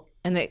people,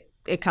 and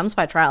it comes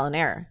by trial and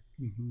error.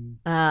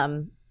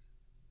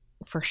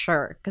 For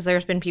sure. Because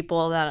there's been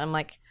people that I'm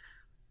like,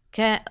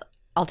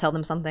 I'll tell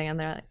them something and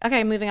they're like,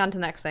 okay, moving on to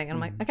the next thing. And I'm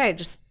like, okay,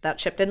 just that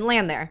ship didn't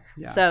land there.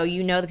 Yeah. So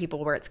you know the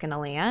people where it's going to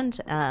land,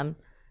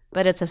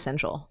 but it's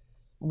essential.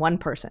 One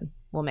person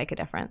will make a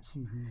difference.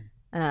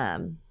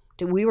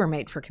 We were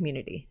made for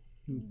community.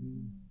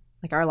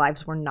 Like, our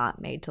lives were not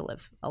made to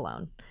live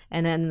alone.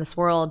 And in this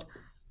world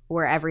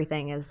where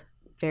everything is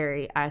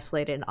very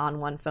isolated on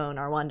one phone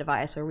or one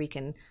device, or we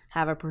can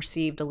have a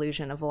perceived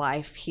illusion of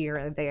life here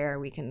or there,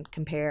 we can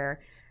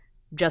compare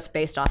just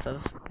based off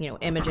of, you know,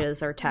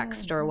 images or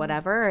text or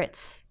whatever,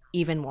 it's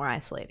even more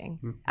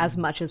isolating. As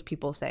much as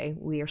people say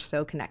we are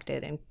so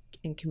connected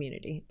in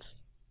community,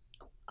 it's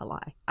a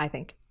lie, I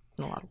think,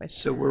 in a lot of ways.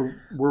 So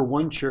we're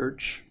one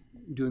church,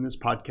 doing this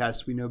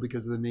podcast, we know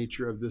because of the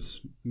nature of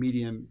this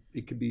medium,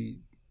 it could be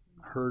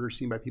heard or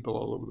seen by people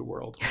all over the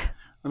world.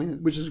 I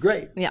mean, which is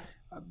great. Yeah.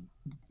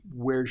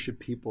 Where should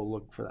people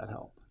look for that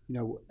help? You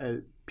know,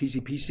 at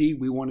PCPC,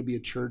 we want to be a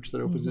church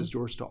that opens its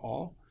doors to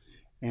all.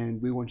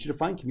 And we want you to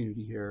find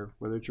community here,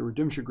 whether it's a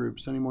redemption group,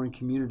 Sunday morning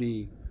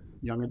community,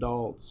 young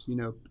adults, you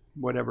know,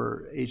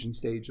 whatever age and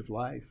stage of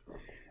life.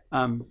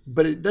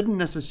 But it doesn't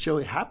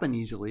necessarily happen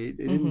easily. It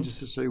isn't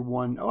just necessarily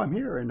one, oh, I'm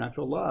here and I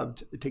feel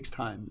loved. It takes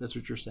time. That's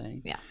what you're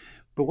saying. Yeah.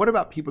 But what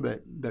about people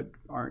that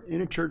aren't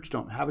in a church,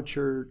 don't have a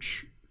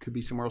church, could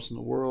be somewhere else in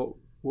the world?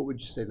 What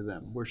would you say to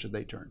them? Where should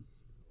they turn?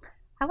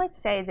 I would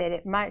say that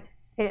it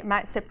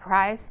might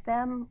surprise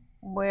them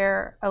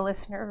where a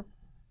listener,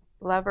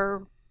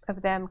 lover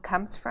of them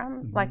comes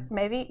from, like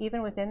maybe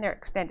even within their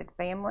extended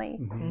family.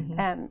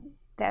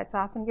 That's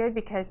often good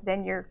because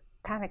then you're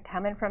kind of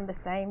coming from the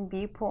same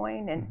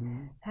viewpoint.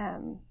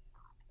 And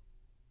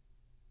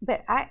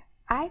but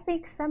I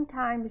think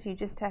sometimes you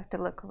just have to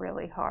look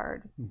really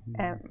hard.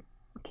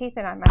 Keith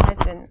and I, my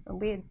husband,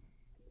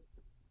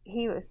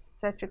 he was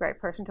such a great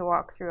person to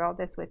walk through all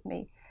this with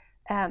me,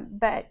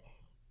 but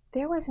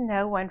there was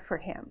no one for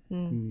him.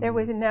 There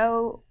was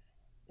no.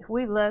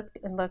 We looked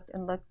and looked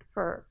and looked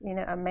for, you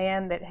know, a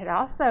man that had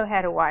also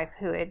had a wife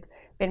who had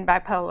been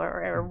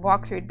bipolar or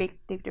walked through a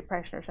deep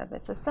depression or something.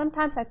 So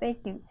sometimes I think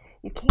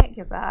you can't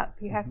give up.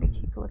 You have to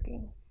keep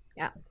looking.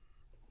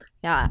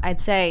 Yeah, I'd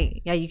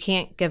say, you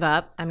can't give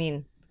up. I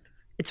mean,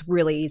 it's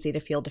really easy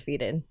to feel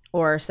defeated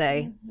or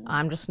say,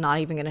 I'm just not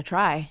even going to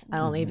try. I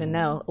don't even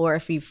know. Or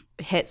if you've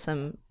hit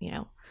some, you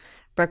know,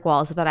 brick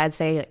walls. But I'd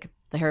say like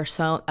there's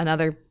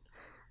another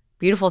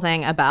beautiful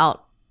thing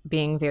about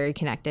being very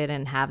connected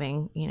and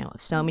having, you know,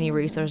 so many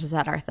resources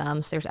at our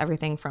thumbs. There's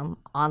everything from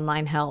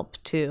online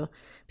help to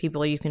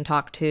people you can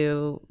talk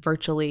to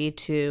virtually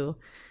to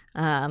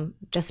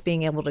just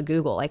being able to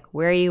Google like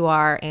where you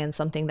are and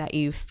something that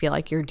you feel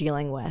like you're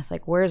dealing with.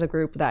 Like, where's a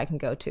group that I can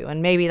go to?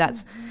 And maybe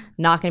that's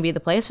not going to be the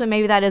place, but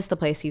maybe that is the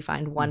place you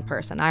find one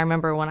person. I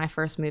remember when I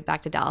first moved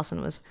back to Dallas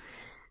and was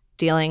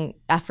dealing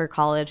after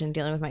college and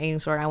dealing with my eating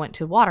disorder, I went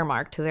to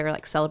Watermark to their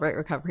like Celebrate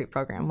Recovery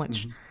program,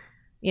 which,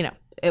 you know,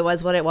 it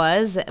was what it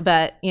was,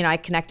 but you know, I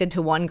connected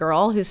to one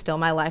girl who's still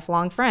my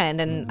lifelong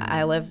friend,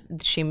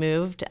 and she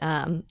moved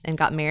and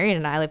got married,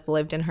 and I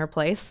lived in her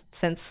place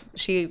since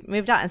she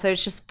moved out. And so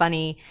it's just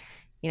funny,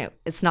 you know,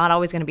 it's not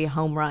always going to be a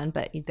home run,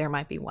 but there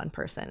might be one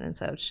person. And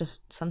so it's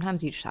just,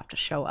 sometimes you just have to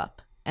show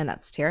up, and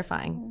that's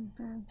terrifying.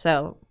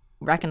 So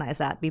recognize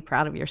that, be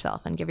proud of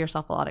yourself, and give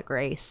yourself a lot of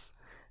grace,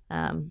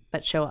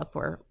 but show up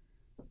or,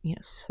 you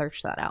know,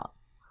 search that out.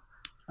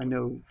 I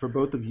know for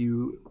both of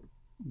you,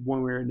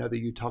 one way or another,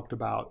 you talked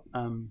about,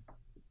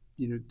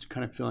 you know,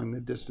 kind of feeling the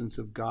distance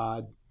of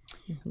God.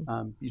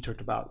 You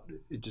talked about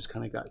it just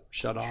kind of got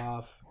shut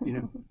off. You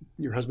know,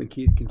 your husband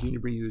Keith continued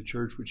to bring you to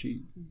church, which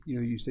he, you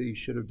know, you said he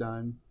should have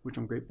done, which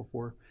I'm grateful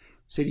for.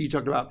 Sadie, you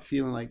talked about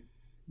feeling like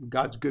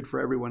God's good for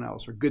everyone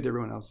else or good to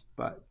everyone else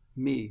but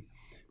me.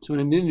 So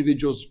when an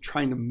individual's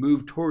trying to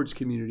move towards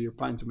community or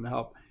find someone to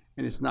help,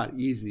 and it's not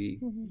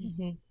easy,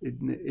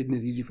 isn't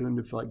it easy for them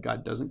to feel like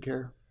God doesn't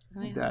care?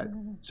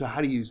 So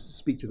how do you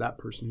speak to that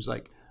person who's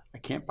like, I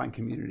can't find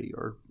community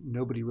or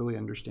nobody really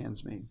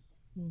understands me,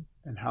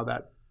 and how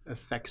that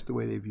affects the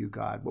way they view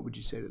God? What would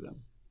you say to them?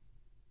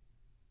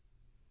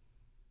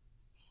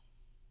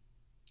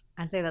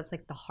 I'd say that's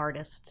like the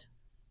hardest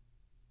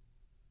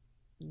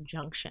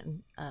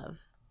junction of,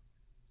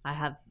 I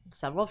have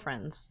several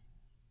friends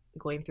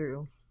going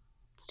through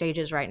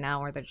stages right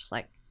now where they're just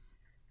like,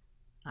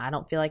 I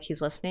don't feel like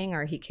he's listening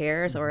or he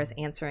cares or is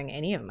answering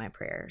any of my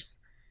prayers.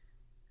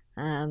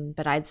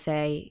 But I'd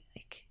say,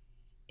 like,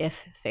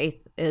 if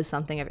faith is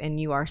something of, and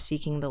you are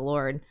seeking the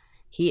Lord,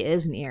 he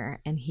is near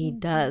and he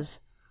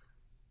does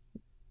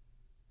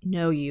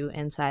know you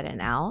inside and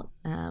out.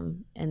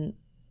 And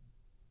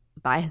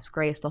by his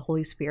grace, the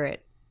Holy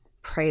Spirit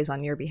prays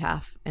on your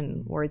behalf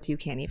in words you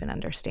can't even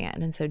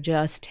understand. And so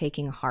just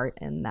taking heart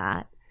in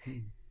that.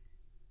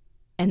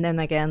 And then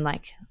again,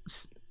 like,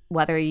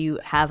 whether you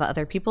have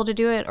other people to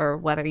do it or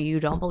whether you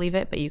don't believe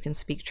it, but you can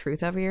speak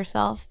truth over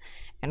yourself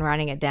and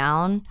writing it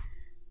down,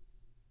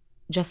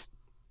 just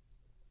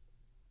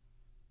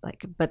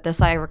like, but this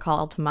I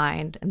recall to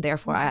mind, and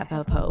therefore I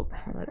have hope.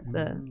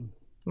 The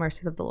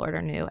mercies of the Lord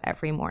are new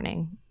every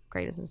morning.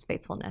 Great is his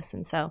faithfulness.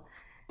 And so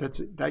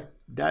that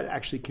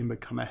actually can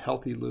become a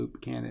healthy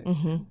loop, can it?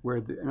 Where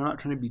and I'm not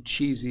trying to be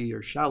cheesy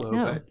or shallow,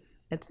 but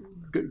it's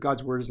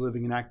God's word is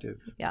living and active.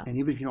 Yeah. And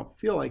even if you don't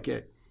feel like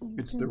it,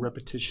 it's the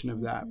repetition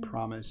of that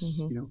promise,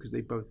 you know, because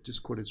they both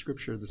just quoted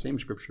scripture, the same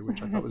scripture,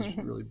 which I thought was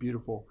really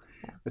beautiful.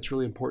 That's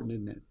really important,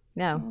 isn't it?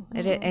 No,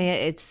 it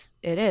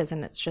is.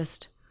 And it's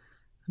just,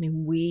 I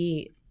mean,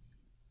 we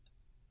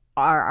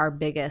are our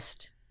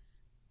biggest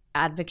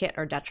advocate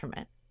or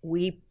detriment.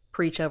 We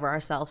preach over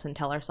ourselves and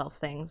tell ourselves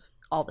things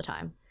all the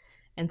time.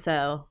 And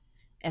so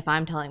if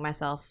I'm telling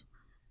myself,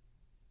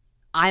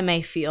 I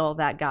may feel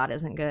that God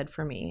isn't good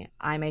for me,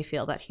 I may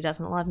feel that he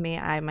doesn't love me,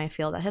 I may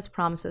feel that his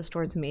promises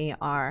towards me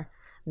are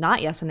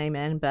not yes and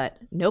amen, but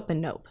nope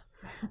and nope.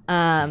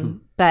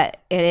 But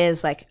it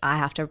is like I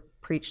have to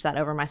preach that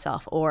over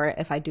myself. Or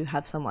if I do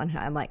have someone who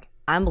I'm like,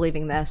 I'm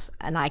believing this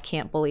and I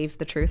can't believe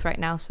the truth right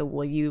now, so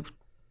will you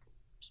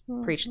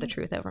preach the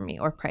truth over me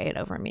or pray it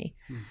over me?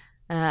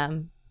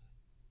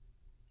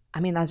 I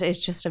mean, it's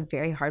just a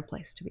very hard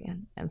place to be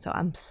in. And so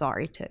I'm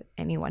sorry to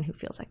anyone who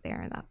feels like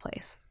they're in that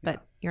place,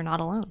 but you're not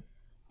alone.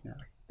 Yeah.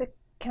 But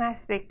can I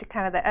speak to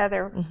kind of the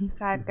other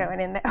side going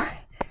in that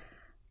way?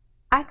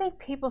 I think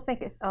people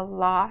think it's a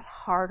lot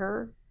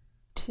harder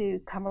to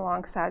come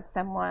alongside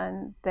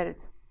someone that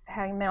is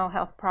having mental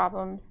health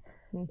problems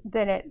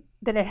than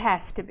it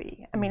has to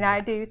be. I mean,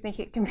 I do think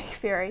it can be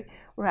very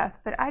rough,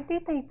 but I do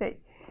think that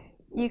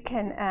you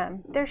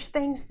can, there's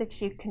things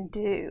that you can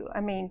do. I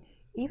mean,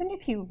 even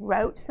if you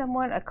wrote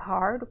someone a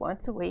card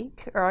once a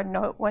week or a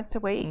note once a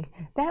week,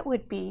 that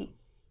would be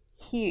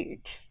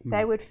huge.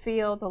 They would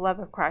feel the love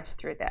of Christ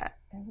through that.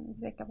 You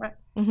think I'm right?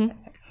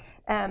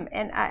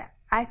 And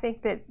I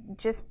think that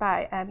just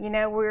by,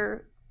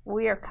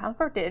 we are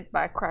comforted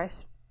by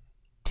Christ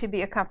to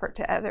be a comfort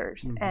to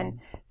others. And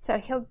so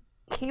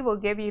he will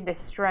give you the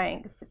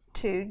strength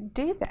to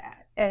do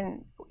that,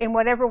 and in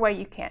whatever way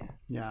you can.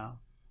 Yeah.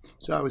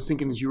 So I was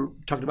thinking, as you were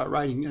talking about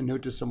writing a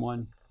note to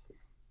someone,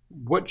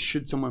 what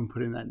should someone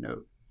put in that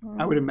note?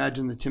 I would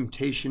imagine the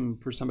temptation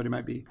for somebody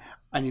might be,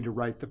 I need to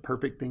write the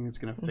perfect thing that's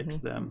going to fix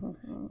them,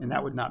 and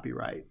that would not be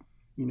right.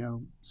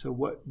 So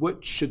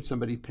what should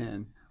somebody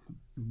pen?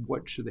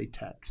 What should they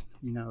text?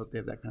 If they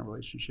have that kind of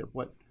relationship,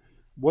 what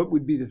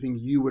would be the thing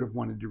you would have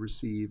wanted to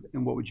receive,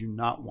 and what would you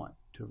not want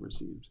to have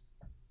received?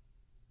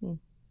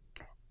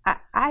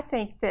 I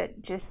think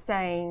that just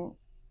saying,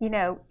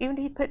 even if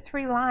you put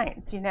 3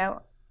 lines,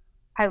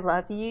 I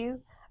love you,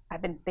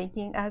 I've been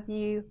thinking of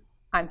you,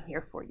 I'm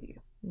here for you.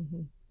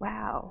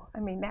 Wow. I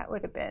mean, that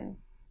would have been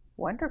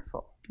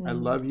wonderful. I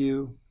love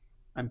you,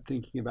 I'm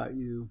thinking about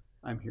you,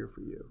 I'm here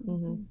for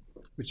you.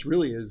 Which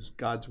really is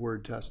God's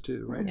word to us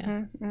too,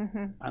 right?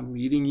 I'm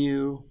leading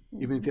you,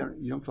 even if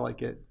you don't feel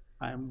like it.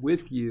 I'm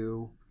with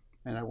you,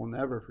 and I will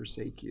never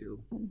forsake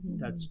you.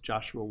 That's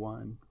Joshua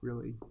 1,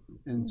 really,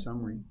 in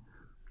summary.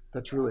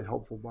 That's really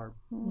helpful, Barb.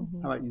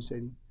 How about you,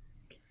 Sadie?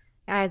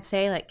 I'd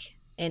say, like,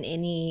 in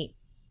any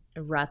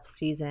rough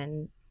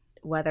season,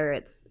 whether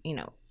it's,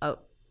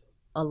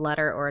 a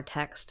letter or a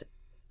text,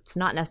 it's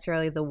not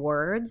necessarily the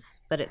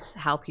words, but it's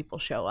how people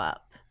show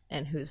up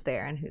and who's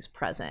there and who's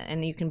present.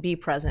 And you can be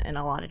present in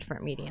a lot of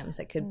different mediums.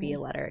 It could be a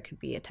letter, it could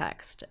be a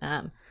text.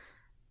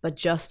 But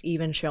just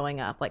even showing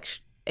up, like,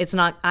 it's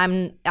not, I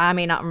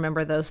may not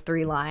remember those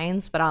 3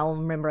 lines, but I'll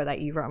remember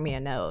that you wrote me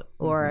a note,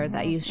 or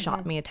that you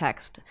shot me a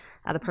text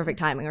at the perfect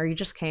timing, or you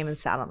just came and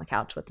sat on the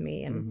couch with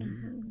me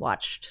and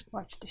watched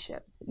a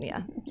ship.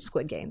 Yeah,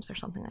 Squid Games or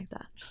something like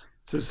that.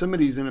 So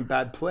somebody's in a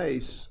bad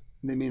place,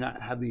 they may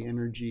not have the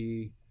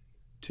energy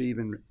to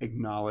even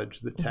acknowledge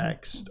the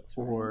text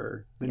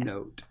or the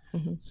note.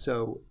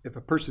 So if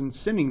a person's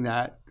sending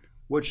that,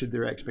 what should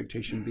their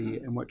expectation be,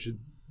 and what should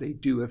they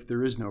do if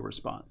there is no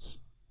response?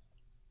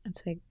 I'd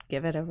say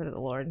give it over to the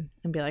Lord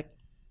and be like,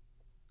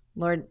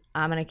 Lord,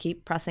 I'm going to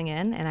keep pressing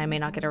in, and I may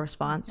not get a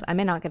response. I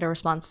may not get a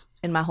response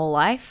in my whole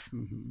life.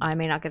 I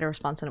may not get a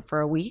response for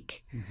a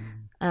week.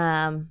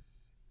 But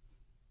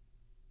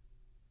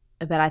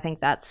I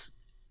think that's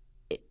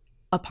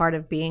a part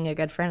of being a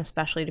good friend,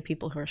 especially to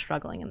people who are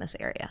struggling in this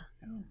area.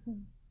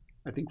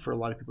 I think for a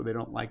lot of people, they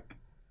don't like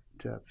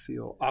to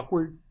feel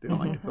awkward. They don't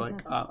like to feel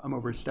like I'm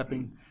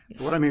overstepping.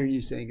 But what I'm hearing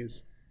you saying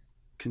is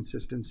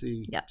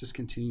consistency. Just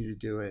continue to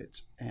do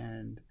it,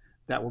 and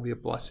that will be a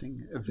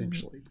blessing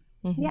eventually.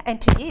 Yeah, and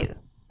to you.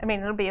 I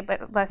mean, it'll be a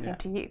blessing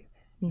to you.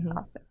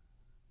 Also.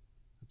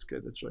 That's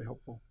good. That's really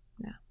helpful.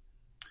 Yeah.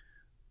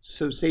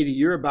 So, Sadie,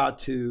 you're about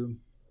to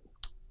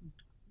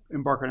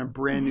embark on a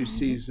brand new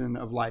season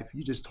of life.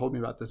 You just told me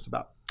about this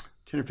about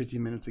 10 or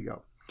 15 minutes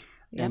ago.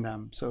 And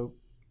so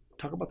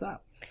talk about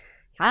that.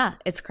 Yeah,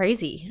 it's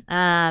crazy.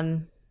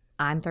 I'm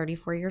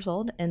 34 years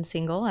old and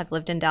single. I've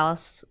lived in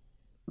Dallas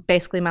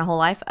basically my whole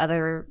life,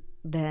 other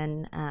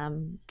than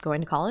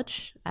going to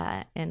college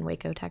in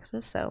Waco,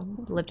 Texas. So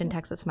lived in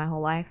Texas my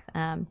whole life.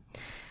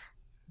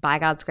 By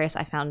God's grace,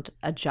 I found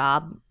a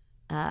job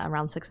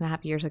around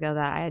 6.5 years ago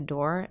that I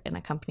adore, in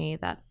a company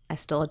that I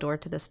still adore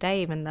to this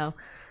day, even though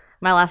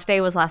my last day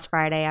was last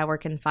Friday. I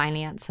work in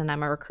finance, and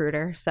I'm a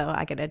recruiter, so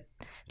I get to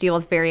deal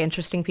with very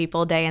interesting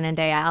people day in and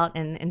day out,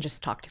 and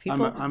just talk to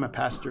people. I'm a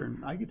pastor,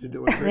 and I get to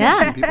deal with very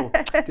interesting people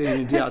day in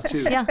and day out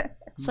too. Yeah,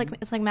 it's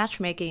like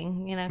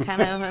matchmaking,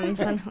 kind of,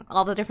 and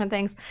all the different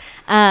things.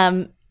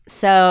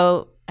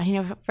 So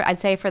I'd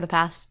say for the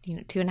past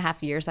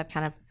 2.5 years, I've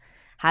kind of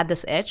had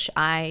this itch.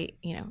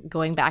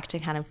 Going back to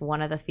kind of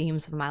one of the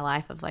themes of my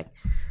life of, like,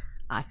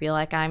 I feel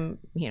like I'm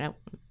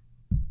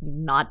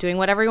not doing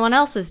what everyone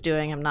else is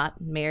doing. I'm not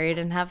married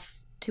and have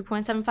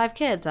 2.75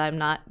 kids. I'm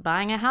not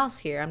buying a house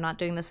here. I'm not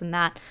doing this and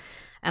that.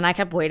 And I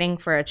kept waiting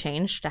for a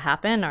change to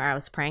happen, or I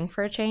was praying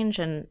for a change.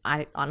 And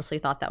I honestly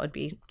thought that would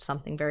be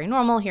something very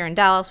normal here in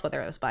Dallas,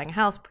 whether I was buying a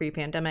house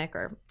pre-pandemic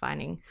or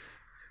finding,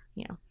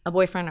 a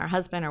boyfriend or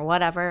husband or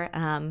whatever.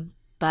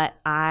 But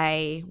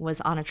I was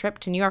on a trip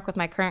to New York with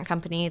my current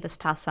company this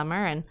past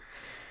summer and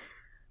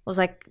was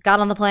like, got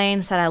on the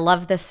plane, said, I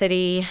love this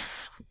city.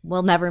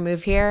 We'll never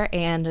move here.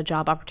 And a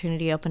job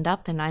opportunity opened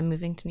up, and I'm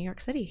moving to New York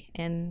City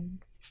in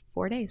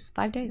 5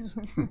 days.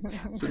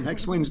 So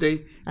next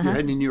Wednesday, you're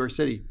heading to New York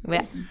City.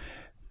 Yeah.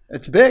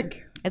 It's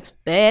big.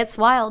 It's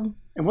wild.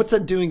 And what's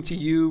that doing to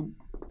you,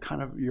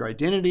 kind of your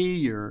identity,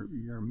 your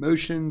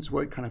emotions?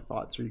 What kind of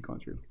thoughts are you going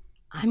through?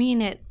 I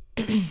mean,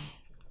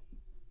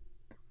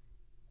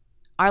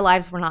 our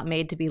lives were not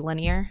made to be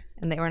linear,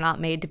 and they were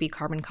not made to be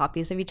carbon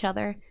copies of each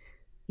other.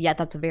 Yet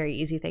that's a very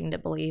easy thing to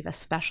believe,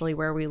 especially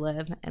where we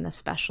live and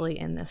especially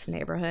in this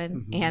neighborhood.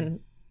 Mm-hmm. And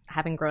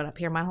having grown up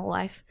here my whole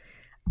life,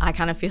 I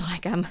kind of feel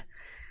like I'm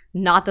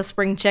not the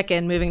spring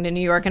chicken moving to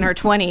New York in her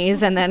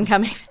 20s and then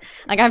coming.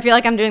 Like, I feel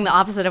like I'm doing the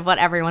opposite of what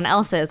everyone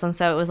else is. And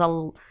so it was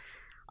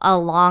a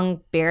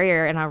long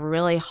barrier and a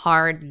really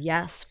hard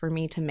yes for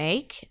me to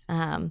make.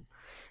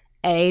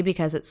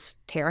 Because it's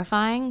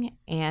terrifying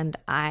and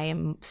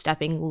I'm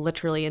stepping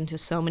literally into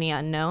so many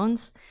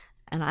unknowns,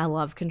 and I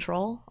love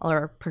control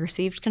or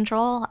perceived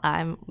control.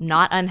 I'm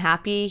not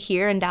unhappy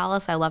here in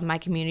Dallas. I love my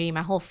community.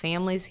 My whole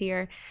family's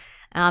here.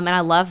 And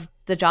I love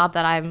the job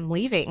that I'm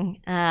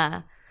leaving.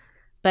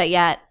 But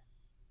yet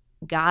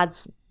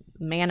God's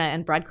manna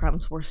and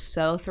breadcrumbs were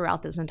so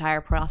throughout this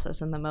entire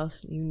process in the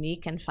most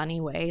unique and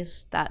funny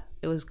ways that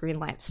it was green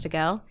lights to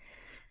go.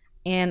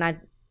 And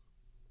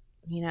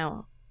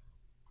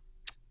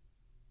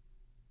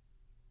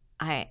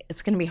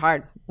it's going to be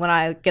hard. When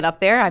I get up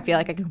there, I feel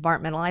like I can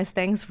compartmentalize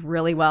things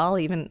really well.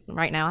 Even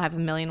right now, I have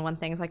 1,000,001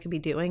 things I could be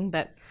doing,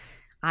 but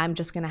I'm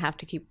just going to have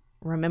to keep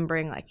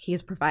remembering, like,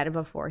 He's provided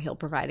before, He'll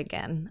provide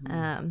again.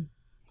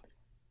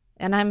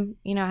 And I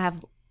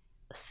have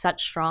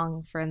such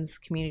strong friends,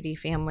 community,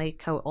 family,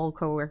 old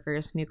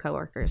coworkers, new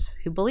coworkers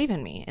who believe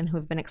in me and who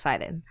have been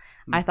excited.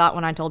 I thought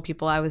when I told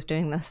people I was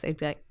doing this, they'd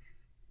be like,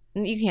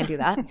 "You can't do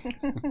that."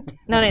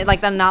 No, like,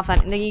 that's not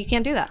fun. No, you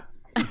can't do that.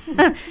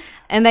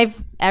 And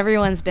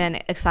everyone's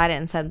been excited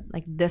and said,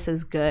 like, this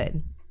is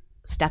good,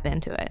 step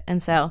into it.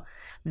 And so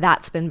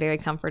that's been very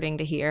comforting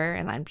to hear,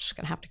 and I'm just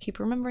gonna have to keep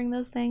remembering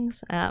those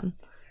things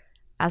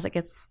as it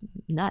gets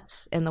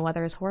nuts and the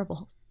weather is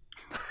horrible.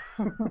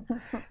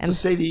 And so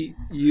Sadie,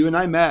 you and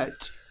I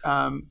met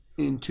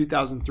in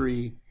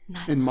 2003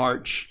 in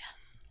March.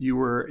 Yes. You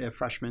were a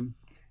freshman.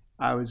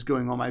 I was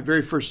going on my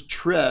very first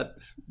trip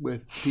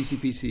with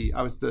PCPC.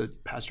 I was the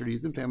pastor to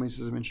youth and families,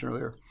 as I mentioned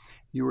earlier.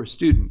 You were a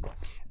student.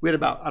 We had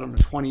about,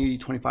 20,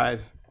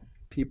 25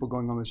 people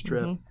going on this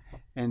trip. Mm-hmm.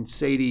 And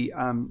Sadie,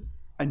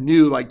 I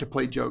knew, like, to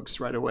play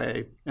jokes right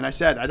away. And I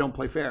said, I don't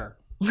play fair.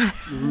 Do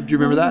you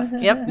remember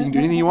that? Yep. You can do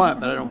anything you want,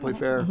 but I don't play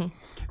fair. Mm-hmm.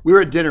 We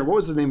were at dinner. What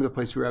was the name of the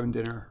place we were having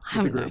dinner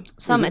with the group?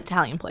 Some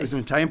Italian place. It was an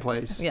Italian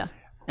place. Yeah.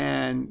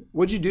 And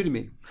what'd you do to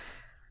me?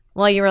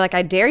 Well, you were like,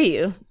 I dare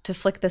you to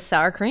flick this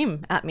sour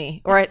cream at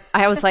me. Or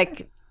I was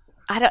like,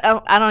 I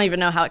don't even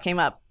know how it came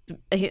up.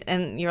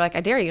 And you were like,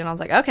 I dare you. And I was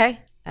like,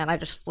 okay. And I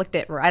just flicked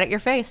it right at your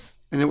face.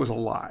 And it was a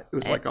lot. It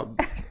was like a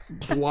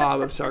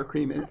blob of sour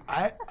cream. And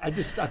I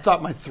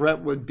thought my threat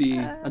would be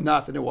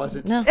enough, and it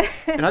wasn't. No.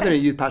 And I've been a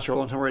youth pastor a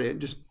long time already. It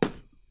just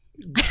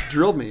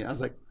drilled me. I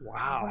was like,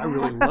 wow, I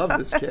really love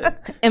this kid.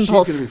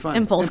 Impulse. She's gonna be fun.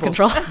 Impulse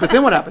control. But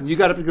then what happened? You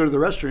got up to go to the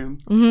restroom.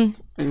 Mm-hmm.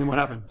 And then what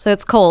happened? So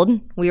it's cold.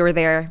 We were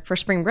there for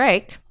spring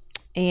break.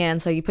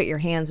 And so you put your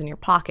hands in your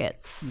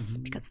pockets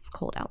because it's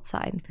cold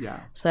outside.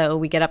 Yeah. So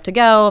we get up to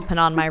go, put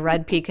on my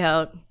red pea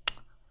coat,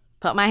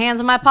 put my hands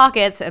in my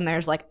pockets, and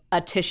there's like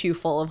a tissue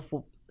full of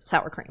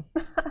sour cream.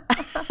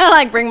 I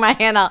like bring my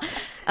hand out,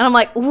 and I'm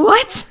like,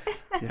 what?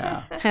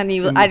 Yeah.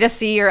 And I just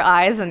see your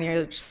eyes, and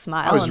you just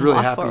smile. I was and really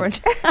walk happy forward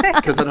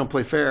because I don't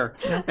play fair.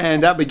 Yeah.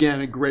 And that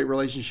began a great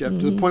relationship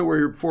to the point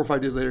where 4 or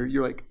 5 days later,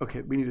 you're like,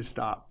 okay, we need to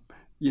stop.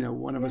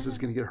 One of us is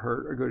going to get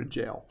hurt or go to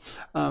jail.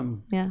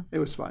 It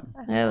was fun.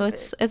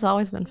 It's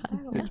always been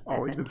fun. It's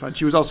always been fun.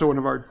 She was also one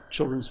of our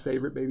children's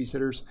favorite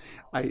babysitters.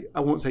 I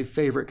won't say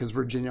favorite because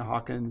Virginia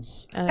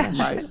Hawkins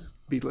might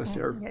be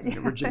listed, or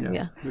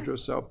Virginia. Yeah.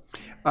 So,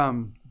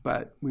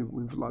 but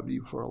we've loved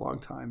you for a long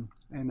time,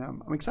 and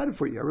I'm excited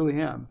for you. I really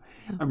am.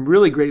 Yeah. I'm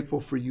really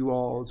grateful for you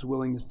all's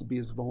willingness to be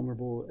as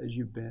vulnerable as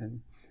you've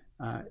been.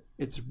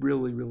 It's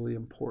really, really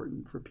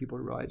important for people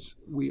to realize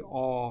we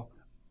all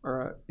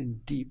are in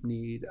deep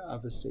need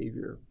of a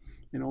Savior,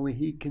 and only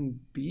He can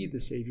be the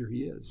Savior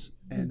He is.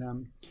 Mm-hmm.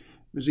 And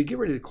as we get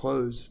ready to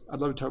close, I'd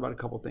love to talk about a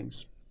couple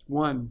things.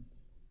 One,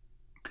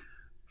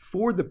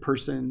 for the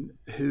person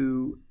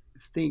who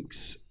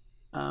thinks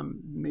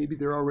maybe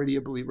they're already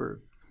a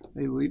believer,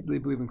 they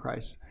believe in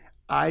Christ,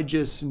 I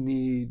just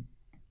need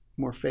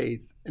more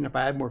faith. And if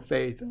I had more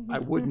faith, I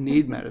wouldn't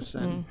need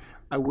medicine.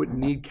 I wouldn't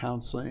need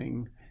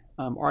counseling.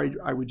 Or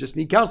I would just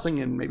need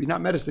counseling and maybe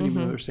not medicine, even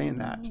though they're saying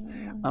that.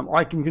 Or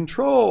I can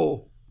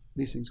control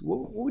these things.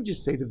 What would you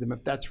say to them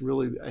if that's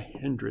really a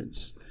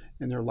hindrance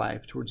in their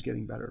life towards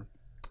getting better?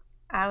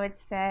 I would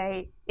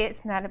say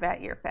it's not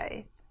about your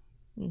faith.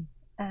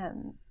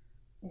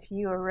 If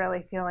you are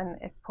really feeling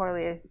as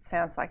poorly as it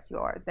sounds like you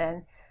are,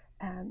 then,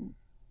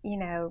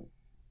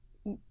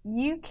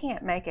 you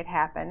can't make it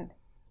happen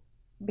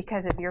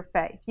because of your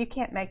faith. You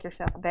can't make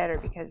yourself better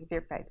because of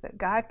your faith, but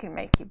God can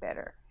make you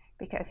better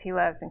because he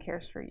loves and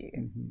cares for you.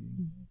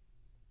 Mm-hmm.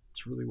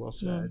 It's really well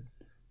said.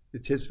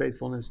 It's his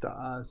faithfulness to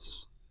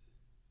us.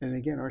 And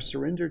again, our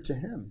surrender to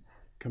him,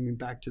 coming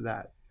back to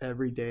that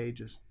every day,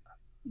 just,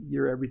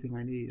 you're everything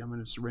I need. I'm going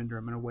to surrender.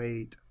 I'm going to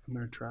wait. I'm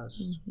going to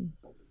trust. Mm-hmm.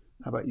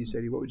 How about you,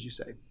 Sadie? What would you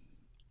say?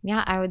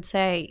 Yeah, I would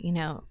say,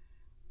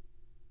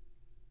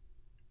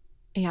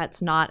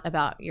 it's not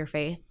about your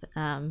faith.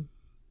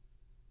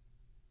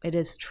 It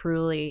is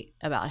truly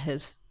about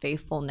his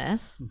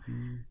faithfulness.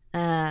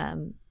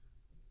 Mm-hmm.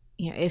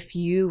 If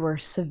you were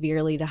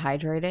severely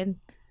dehydrated,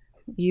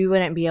 you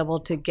wouldn't be able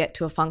to get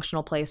to a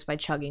functional place by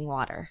chugging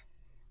water.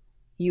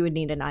 You would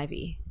need an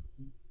IV.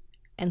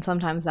 And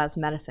sometimes that's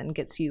medicine,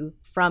 gets you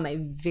from a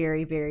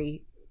very,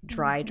 very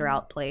dry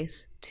drought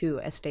place to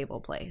a stable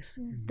place.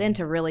 Mm-hmm. Then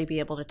to really be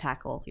able to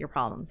tackle your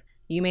problems.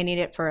 You may need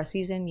it for a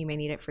season, you may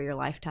need it for your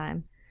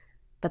lifetime,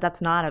 but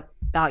that's not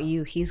about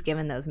you. He's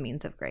given those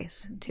means of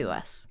grace to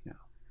us. Yeah.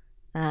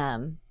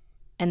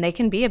 And they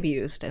can be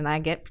abused. And I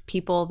get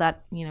people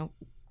that,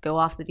 go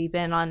off the deep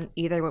end on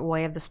either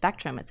way of the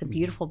spectrum. It's a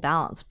beautiful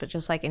balance, but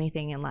just like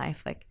anything in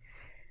life, like,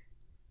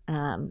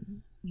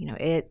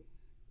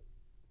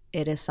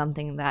 it is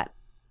something that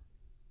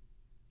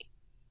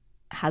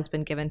has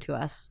been given to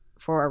us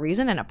for a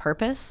reason and a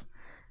purpose.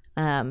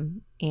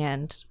 And,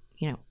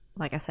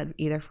 like I said,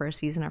 either for a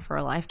season or for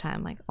a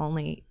lifetime, like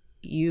only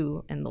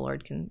you and the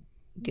Lord can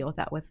deal with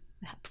that with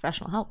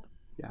professional help.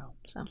 Yeah.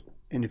 So.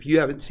 And if you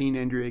haven't seen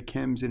Andrea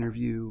Kim's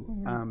interview,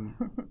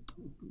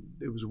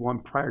 it was one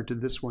prior to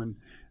this one.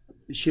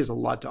 She has a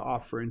lot to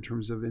offer in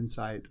terms of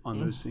insight on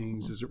those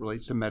things as it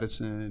relates to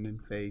medicine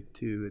and faith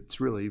too.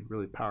 It's really,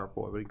 really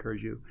powerful. I would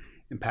encourage you.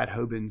 And Pat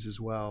Hoban's as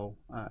well,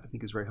 I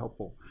think is very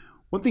helpful.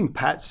 One thing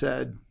Pat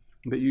said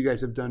that you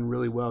guys have done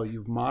really well,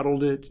 you've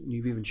modeled it and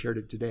you've even shared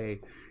it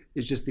today,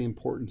 is just the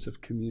importance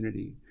of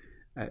community.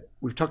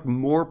 We've talked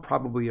more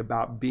probably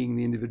about being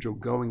the individual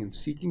going and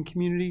seeking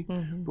community,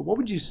 but what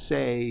would you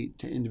say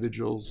to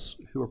individuals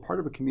who are part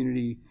of a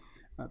community,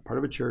 part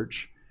of a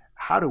church?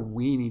 How do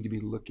we need to be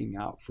looking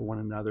out for one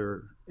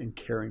another and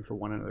caring for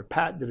one another?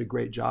 Pat did a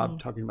great job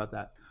talking about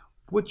that.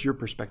 What's your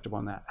perspective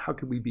on that? How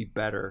could we be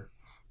better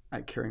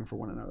at caring for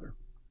one another?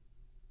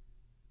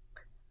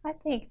 I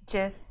think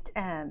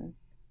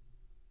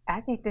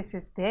I think this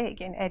is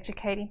big in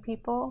educating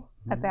people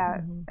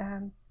about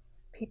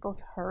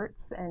people's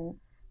hurts and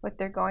what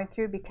they're going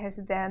through, because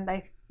then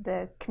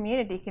the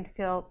community can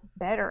feel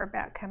better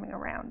about coming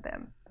around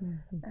them.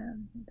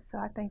 So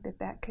I think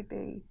that could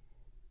be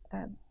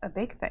a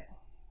big thing.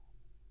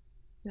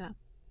 Yeah.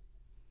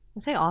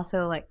 I'd say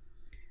also, like,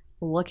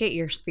 look at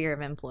your sphere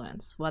of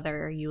influence,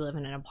 whether you live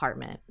in an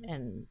apartment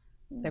and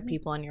there are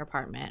people in your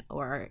apartment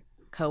or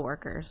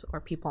coworkers or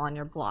people on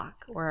your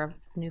block or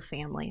a new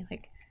family.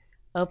 Like,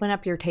 open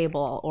up your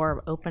table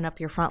or open up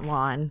your front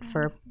lawn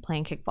for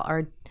playing kickball,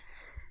 or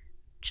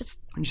just...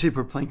 When you say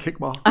we're playing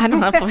kickball? I don't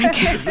know. Playing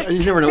kickball.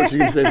 You never know what you're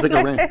going to say. It's like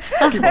a rant.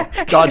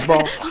 Kickball.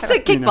 Dodgeball. It's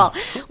like kickball.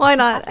 Why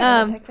not?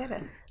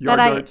 Yard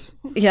darts.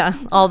 Yeah,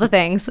 all the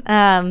things.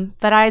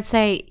 But I'd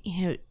say,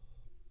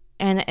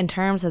 and in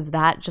terms of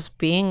that, just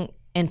being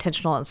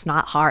intentional, it's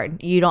not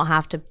hard. You don't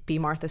have to be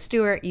Martha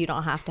Stewart. You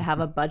don't have to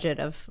have a budget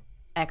of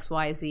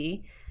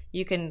XYZ.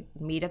 You can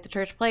meet at the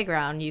church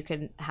playground. You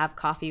can have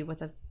coffee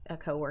with a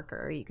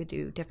coworker. You could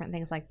do different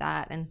things like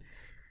that. And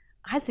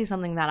I'd say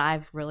something that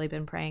I've really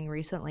been praying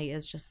recently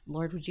is just,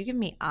 Lord, would you give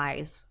me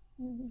eyes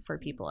for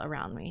people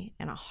around me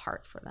and a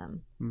heart for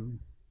them?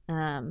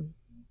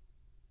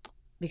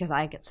 Because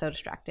I get so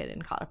distracted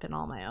and caught up in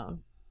all my own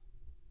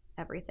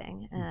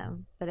everything.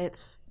 But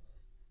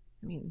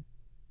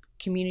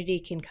community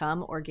can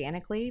come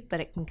organically, but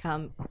it can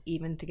come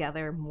even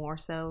together more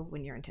so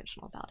when you're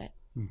intentional about it.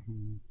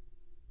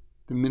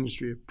 The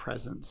ministry of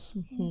presence,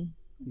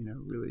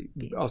 really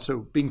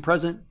also being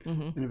present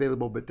and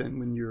available, but then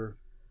when you're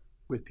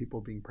with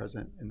people, being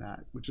present in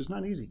that, which is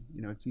not easy.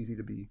 It's easy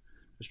to be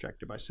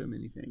distracted by so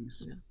many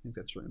things. I think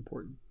that's really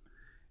important.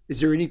 Is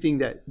there anything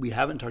that we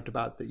haven't talked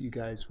about that you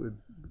guys would,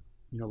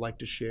 like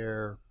to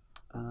share?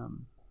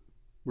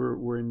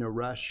 We're in no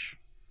rush.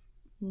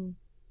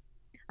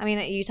 I mean,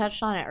 you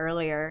touched on it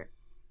earlier.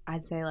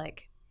 I'd say,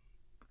 like,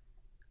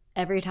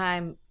 every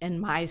time in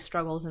my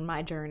struggles and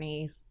my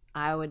journeys,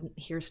 I would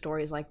hear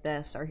stories like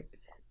this or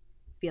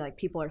feel like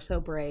people are so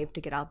brave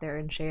to get out there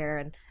and share.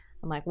 And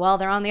I'm like, well,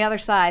 they're on the other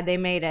side. They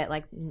made it.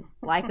 Like,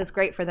 life is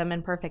great for them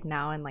and perfect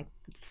now. And, like,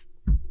 it's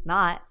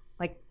not.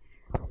 Like,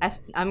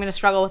 I'm going to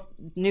struggle with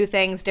new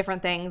things,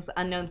 different things,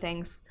 unknown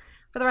things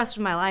for the rest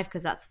of my life,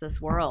 because that's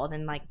this world.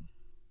 And, like,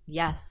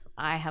 yes,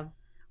 I have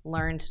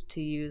learned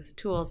to use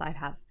tools. I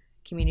have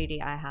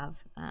community. I have,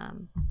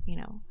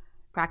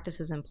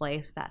 practices in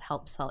place that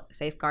help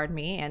safeguard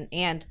me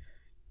and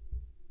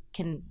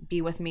can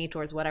be with me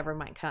towards whatever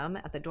might come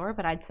at the door.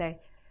 But I'd say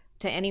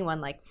to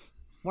anyone, like,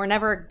 we're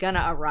never going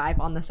to arrive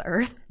on this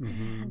earth.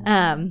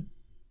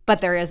 But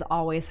there is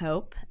always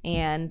hope,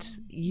 and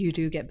you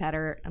do get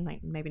better. I'm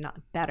like, maybe not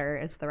better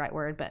is the right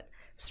word, but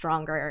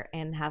stronger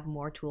and have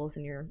more tools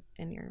in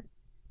your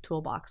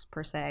toolbox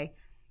per se,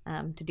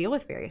 to deal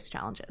with various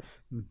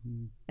challenges,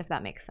 if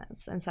that makes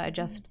sense. And so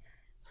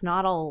it's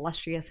not all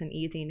illustrious and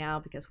easy now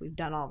because we've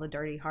done all the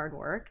dirty hard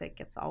work. Like,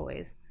 it's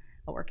always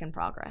a work in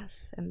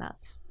progress, and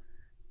that's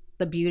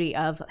the beauty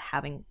of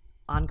having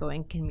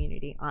ongoing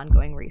community,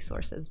 ongoing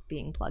resources,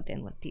 being plugged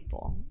in with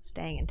people,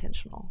 staying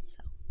intentional. So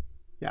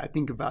yeah, I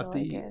think about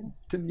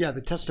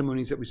the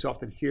testimonies that we so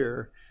often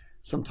hear,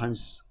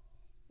 sometimes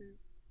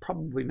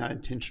probably not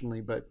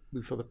intentionally, but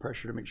we feel the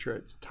pressure to make sure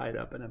it's tied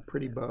up in a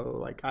pretty bow,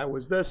 like I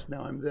was this,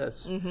 now I'm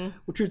this.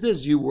 The truth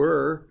is, you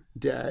were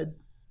dead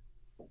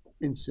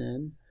in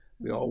sin.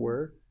 We all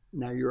were.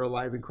 Now you're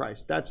alive in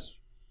Christ. That's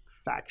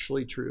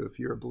factually true if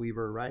you're a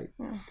believer, right?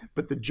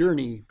 But the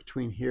journey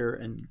between here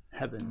and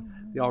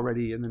heaven, the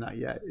already and the not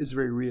yet, is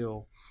very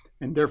real.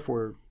 And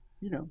therefore,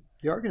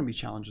 there are going to be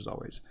challenges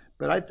always.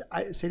 But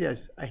I say to you,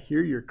 I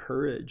hear your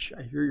courage.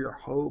 I hear your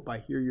hope. I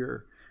hear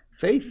your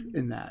faith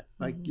in that.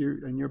 Like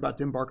you're about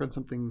to embark on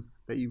something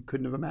that you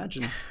couldn't have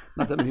imagined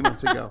not that many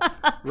months ago,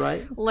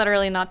 right?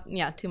 Literally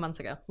 2 months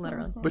ago,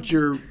 literally. But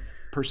you're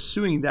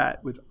pursuing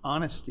that with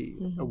honesty,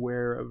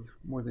 aware of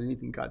more than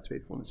anything God's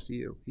faithfulness to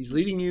you. He's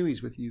leading you.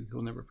 He's with you.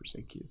 He'll never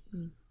forsake you.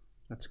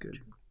 That's good.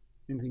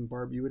 Anything,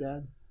 Barb, you would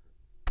add?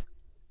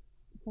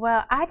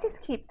 Well, I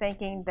just keep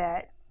thinking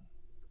that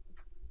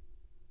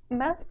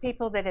most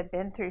people that have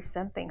been through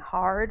something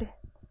hard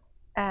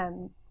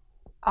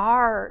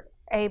are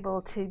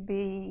able to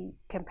be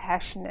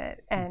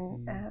compassionate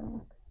and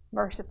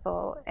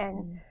merciful.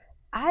 And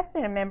I've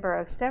been a member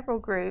of several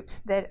groups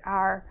that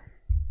are,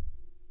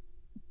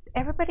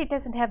 everybody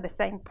doesn't have the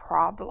same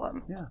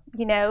problem.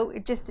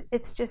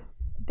 It's just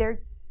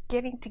they're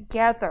getting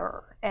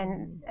together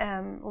and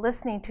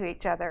listening to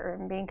each other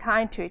and being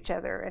kind to each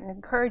other and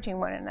encouraging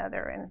one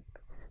another and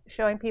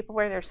showing people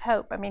where there's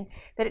hope. I mean,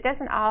 that it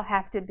doesn't all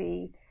have to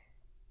be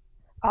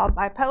all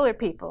bipolar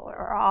people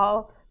or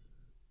all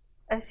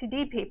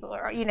OCD people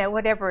or,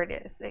 whatever it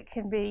is. It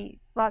can be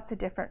lots of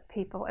different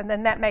people. And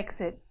then that makes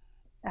it,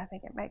 I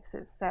think it makes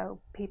it so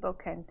people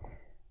can,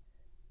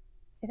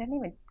 it doesn't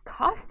even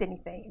cost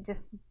anything.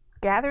 Just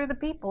gather the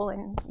people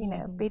and,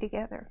 be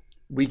together.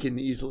 We can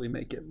easily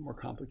make it more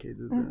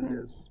complicated than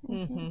it is.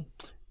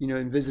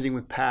 In visiting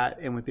with Pat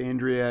and with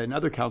Andrea and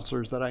other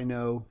counselors that I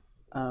know,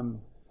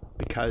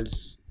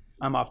 because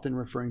I'm often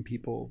referring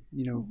people,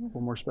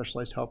 for more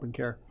specialized help and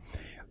care,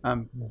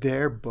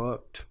 they're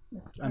booked.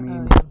 I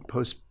mean,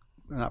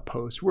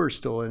 we're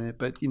still in it,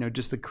 but,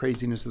 just the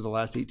craziness of the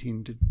last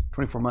 18 to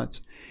 24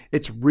 months,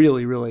 it's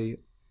really, really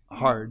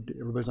hard.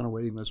 Everybody's on a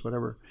waiting list,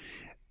 whatever.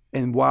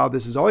 And while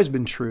this has always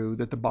been true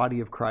that the body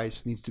of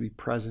Christ needs to be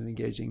present,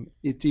 engaging,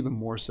 it's even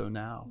more so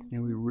now.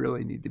 And we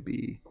really need to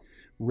be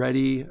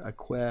ready,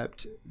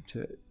 equipped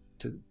to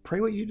pray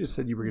what you just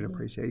said you were going to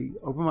pray, Sadie.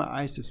 Open my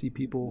eyes to see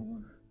people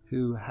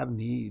who have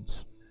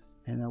needs.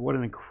 And what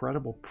an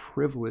incredible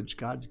privilege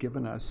God's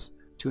given us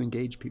to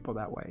engage people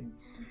that way.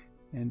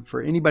 And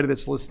for anybody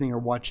that's listening or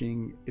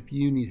watching, if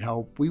you need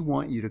help, we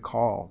want you to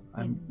call.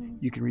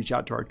 You can reach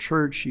out to our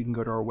church. You can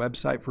go to our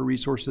website for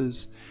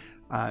resources.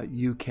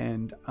 You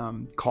can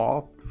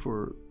call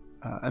for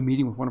a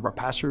meeting with one of our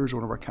pastors or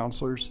one of our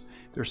counselors.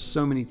 There's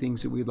so many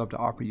things that we'd love to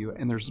offer you.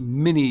 And there's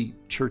many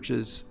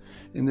churches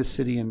in this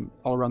city and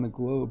all around the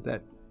globe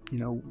that,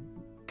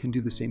 can do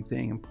the same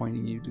thing in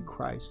pointing you to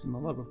Christ and the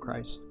love of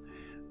Christ.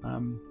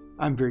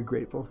 I'm very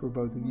grateful for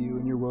both of you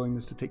and your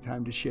willingness to take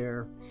time to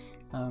share.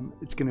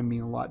 It's going to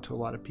mean a lot to a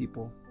lot of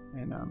people.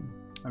 And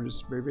I'm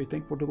just very, very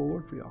thankful to the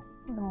Lord for y'all.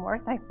 I'm more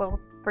thankful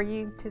for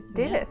you to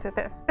do this with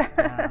us.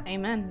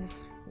 Amen.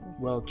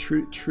 Well,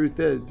 truth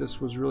is,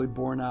 this was really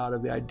born out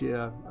of the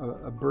idea,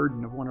 a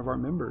burden of one of our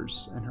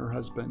members and her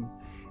husband.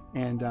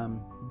 And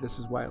this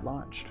is why it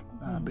launched,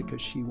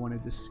 because she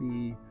wanted to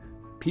see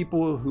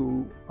people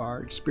who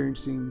are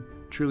experiencing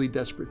truly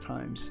desperate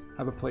times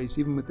have a place,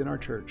 even within our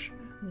church,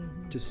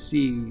 to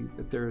see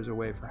that there is a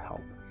way for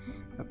help,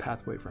 a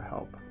pathway for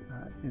help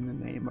in the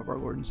name of our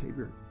Lord and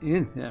Savior,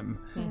 in Him,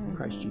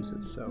 Christ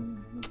Jesus. So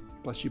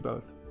bless you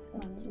both.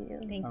 Thank you.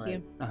 Thank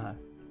you.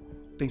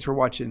 Thanks for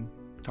watching.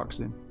 Talk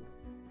soon.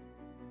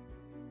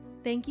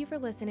 Thank you for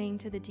listening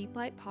to the Deep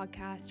Light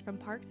podcast from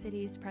Park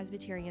Cities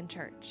Presbyterian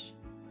Church.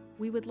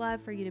 We would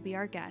love for you to be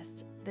our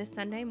guest this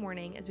Sunday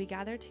morning as we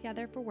gather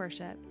together for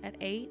worship at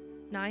 8,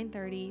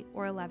 9:30,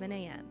 or 11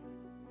 a.m.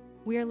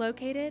 We are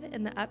located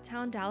in the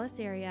Uptown Dallas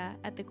area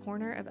at the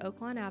corner of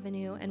Oaklawn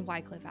Avenue and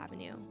Wycliffe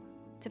Avenue.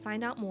 To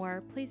find out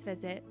more, please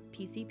visit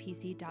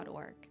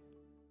pcpc.org.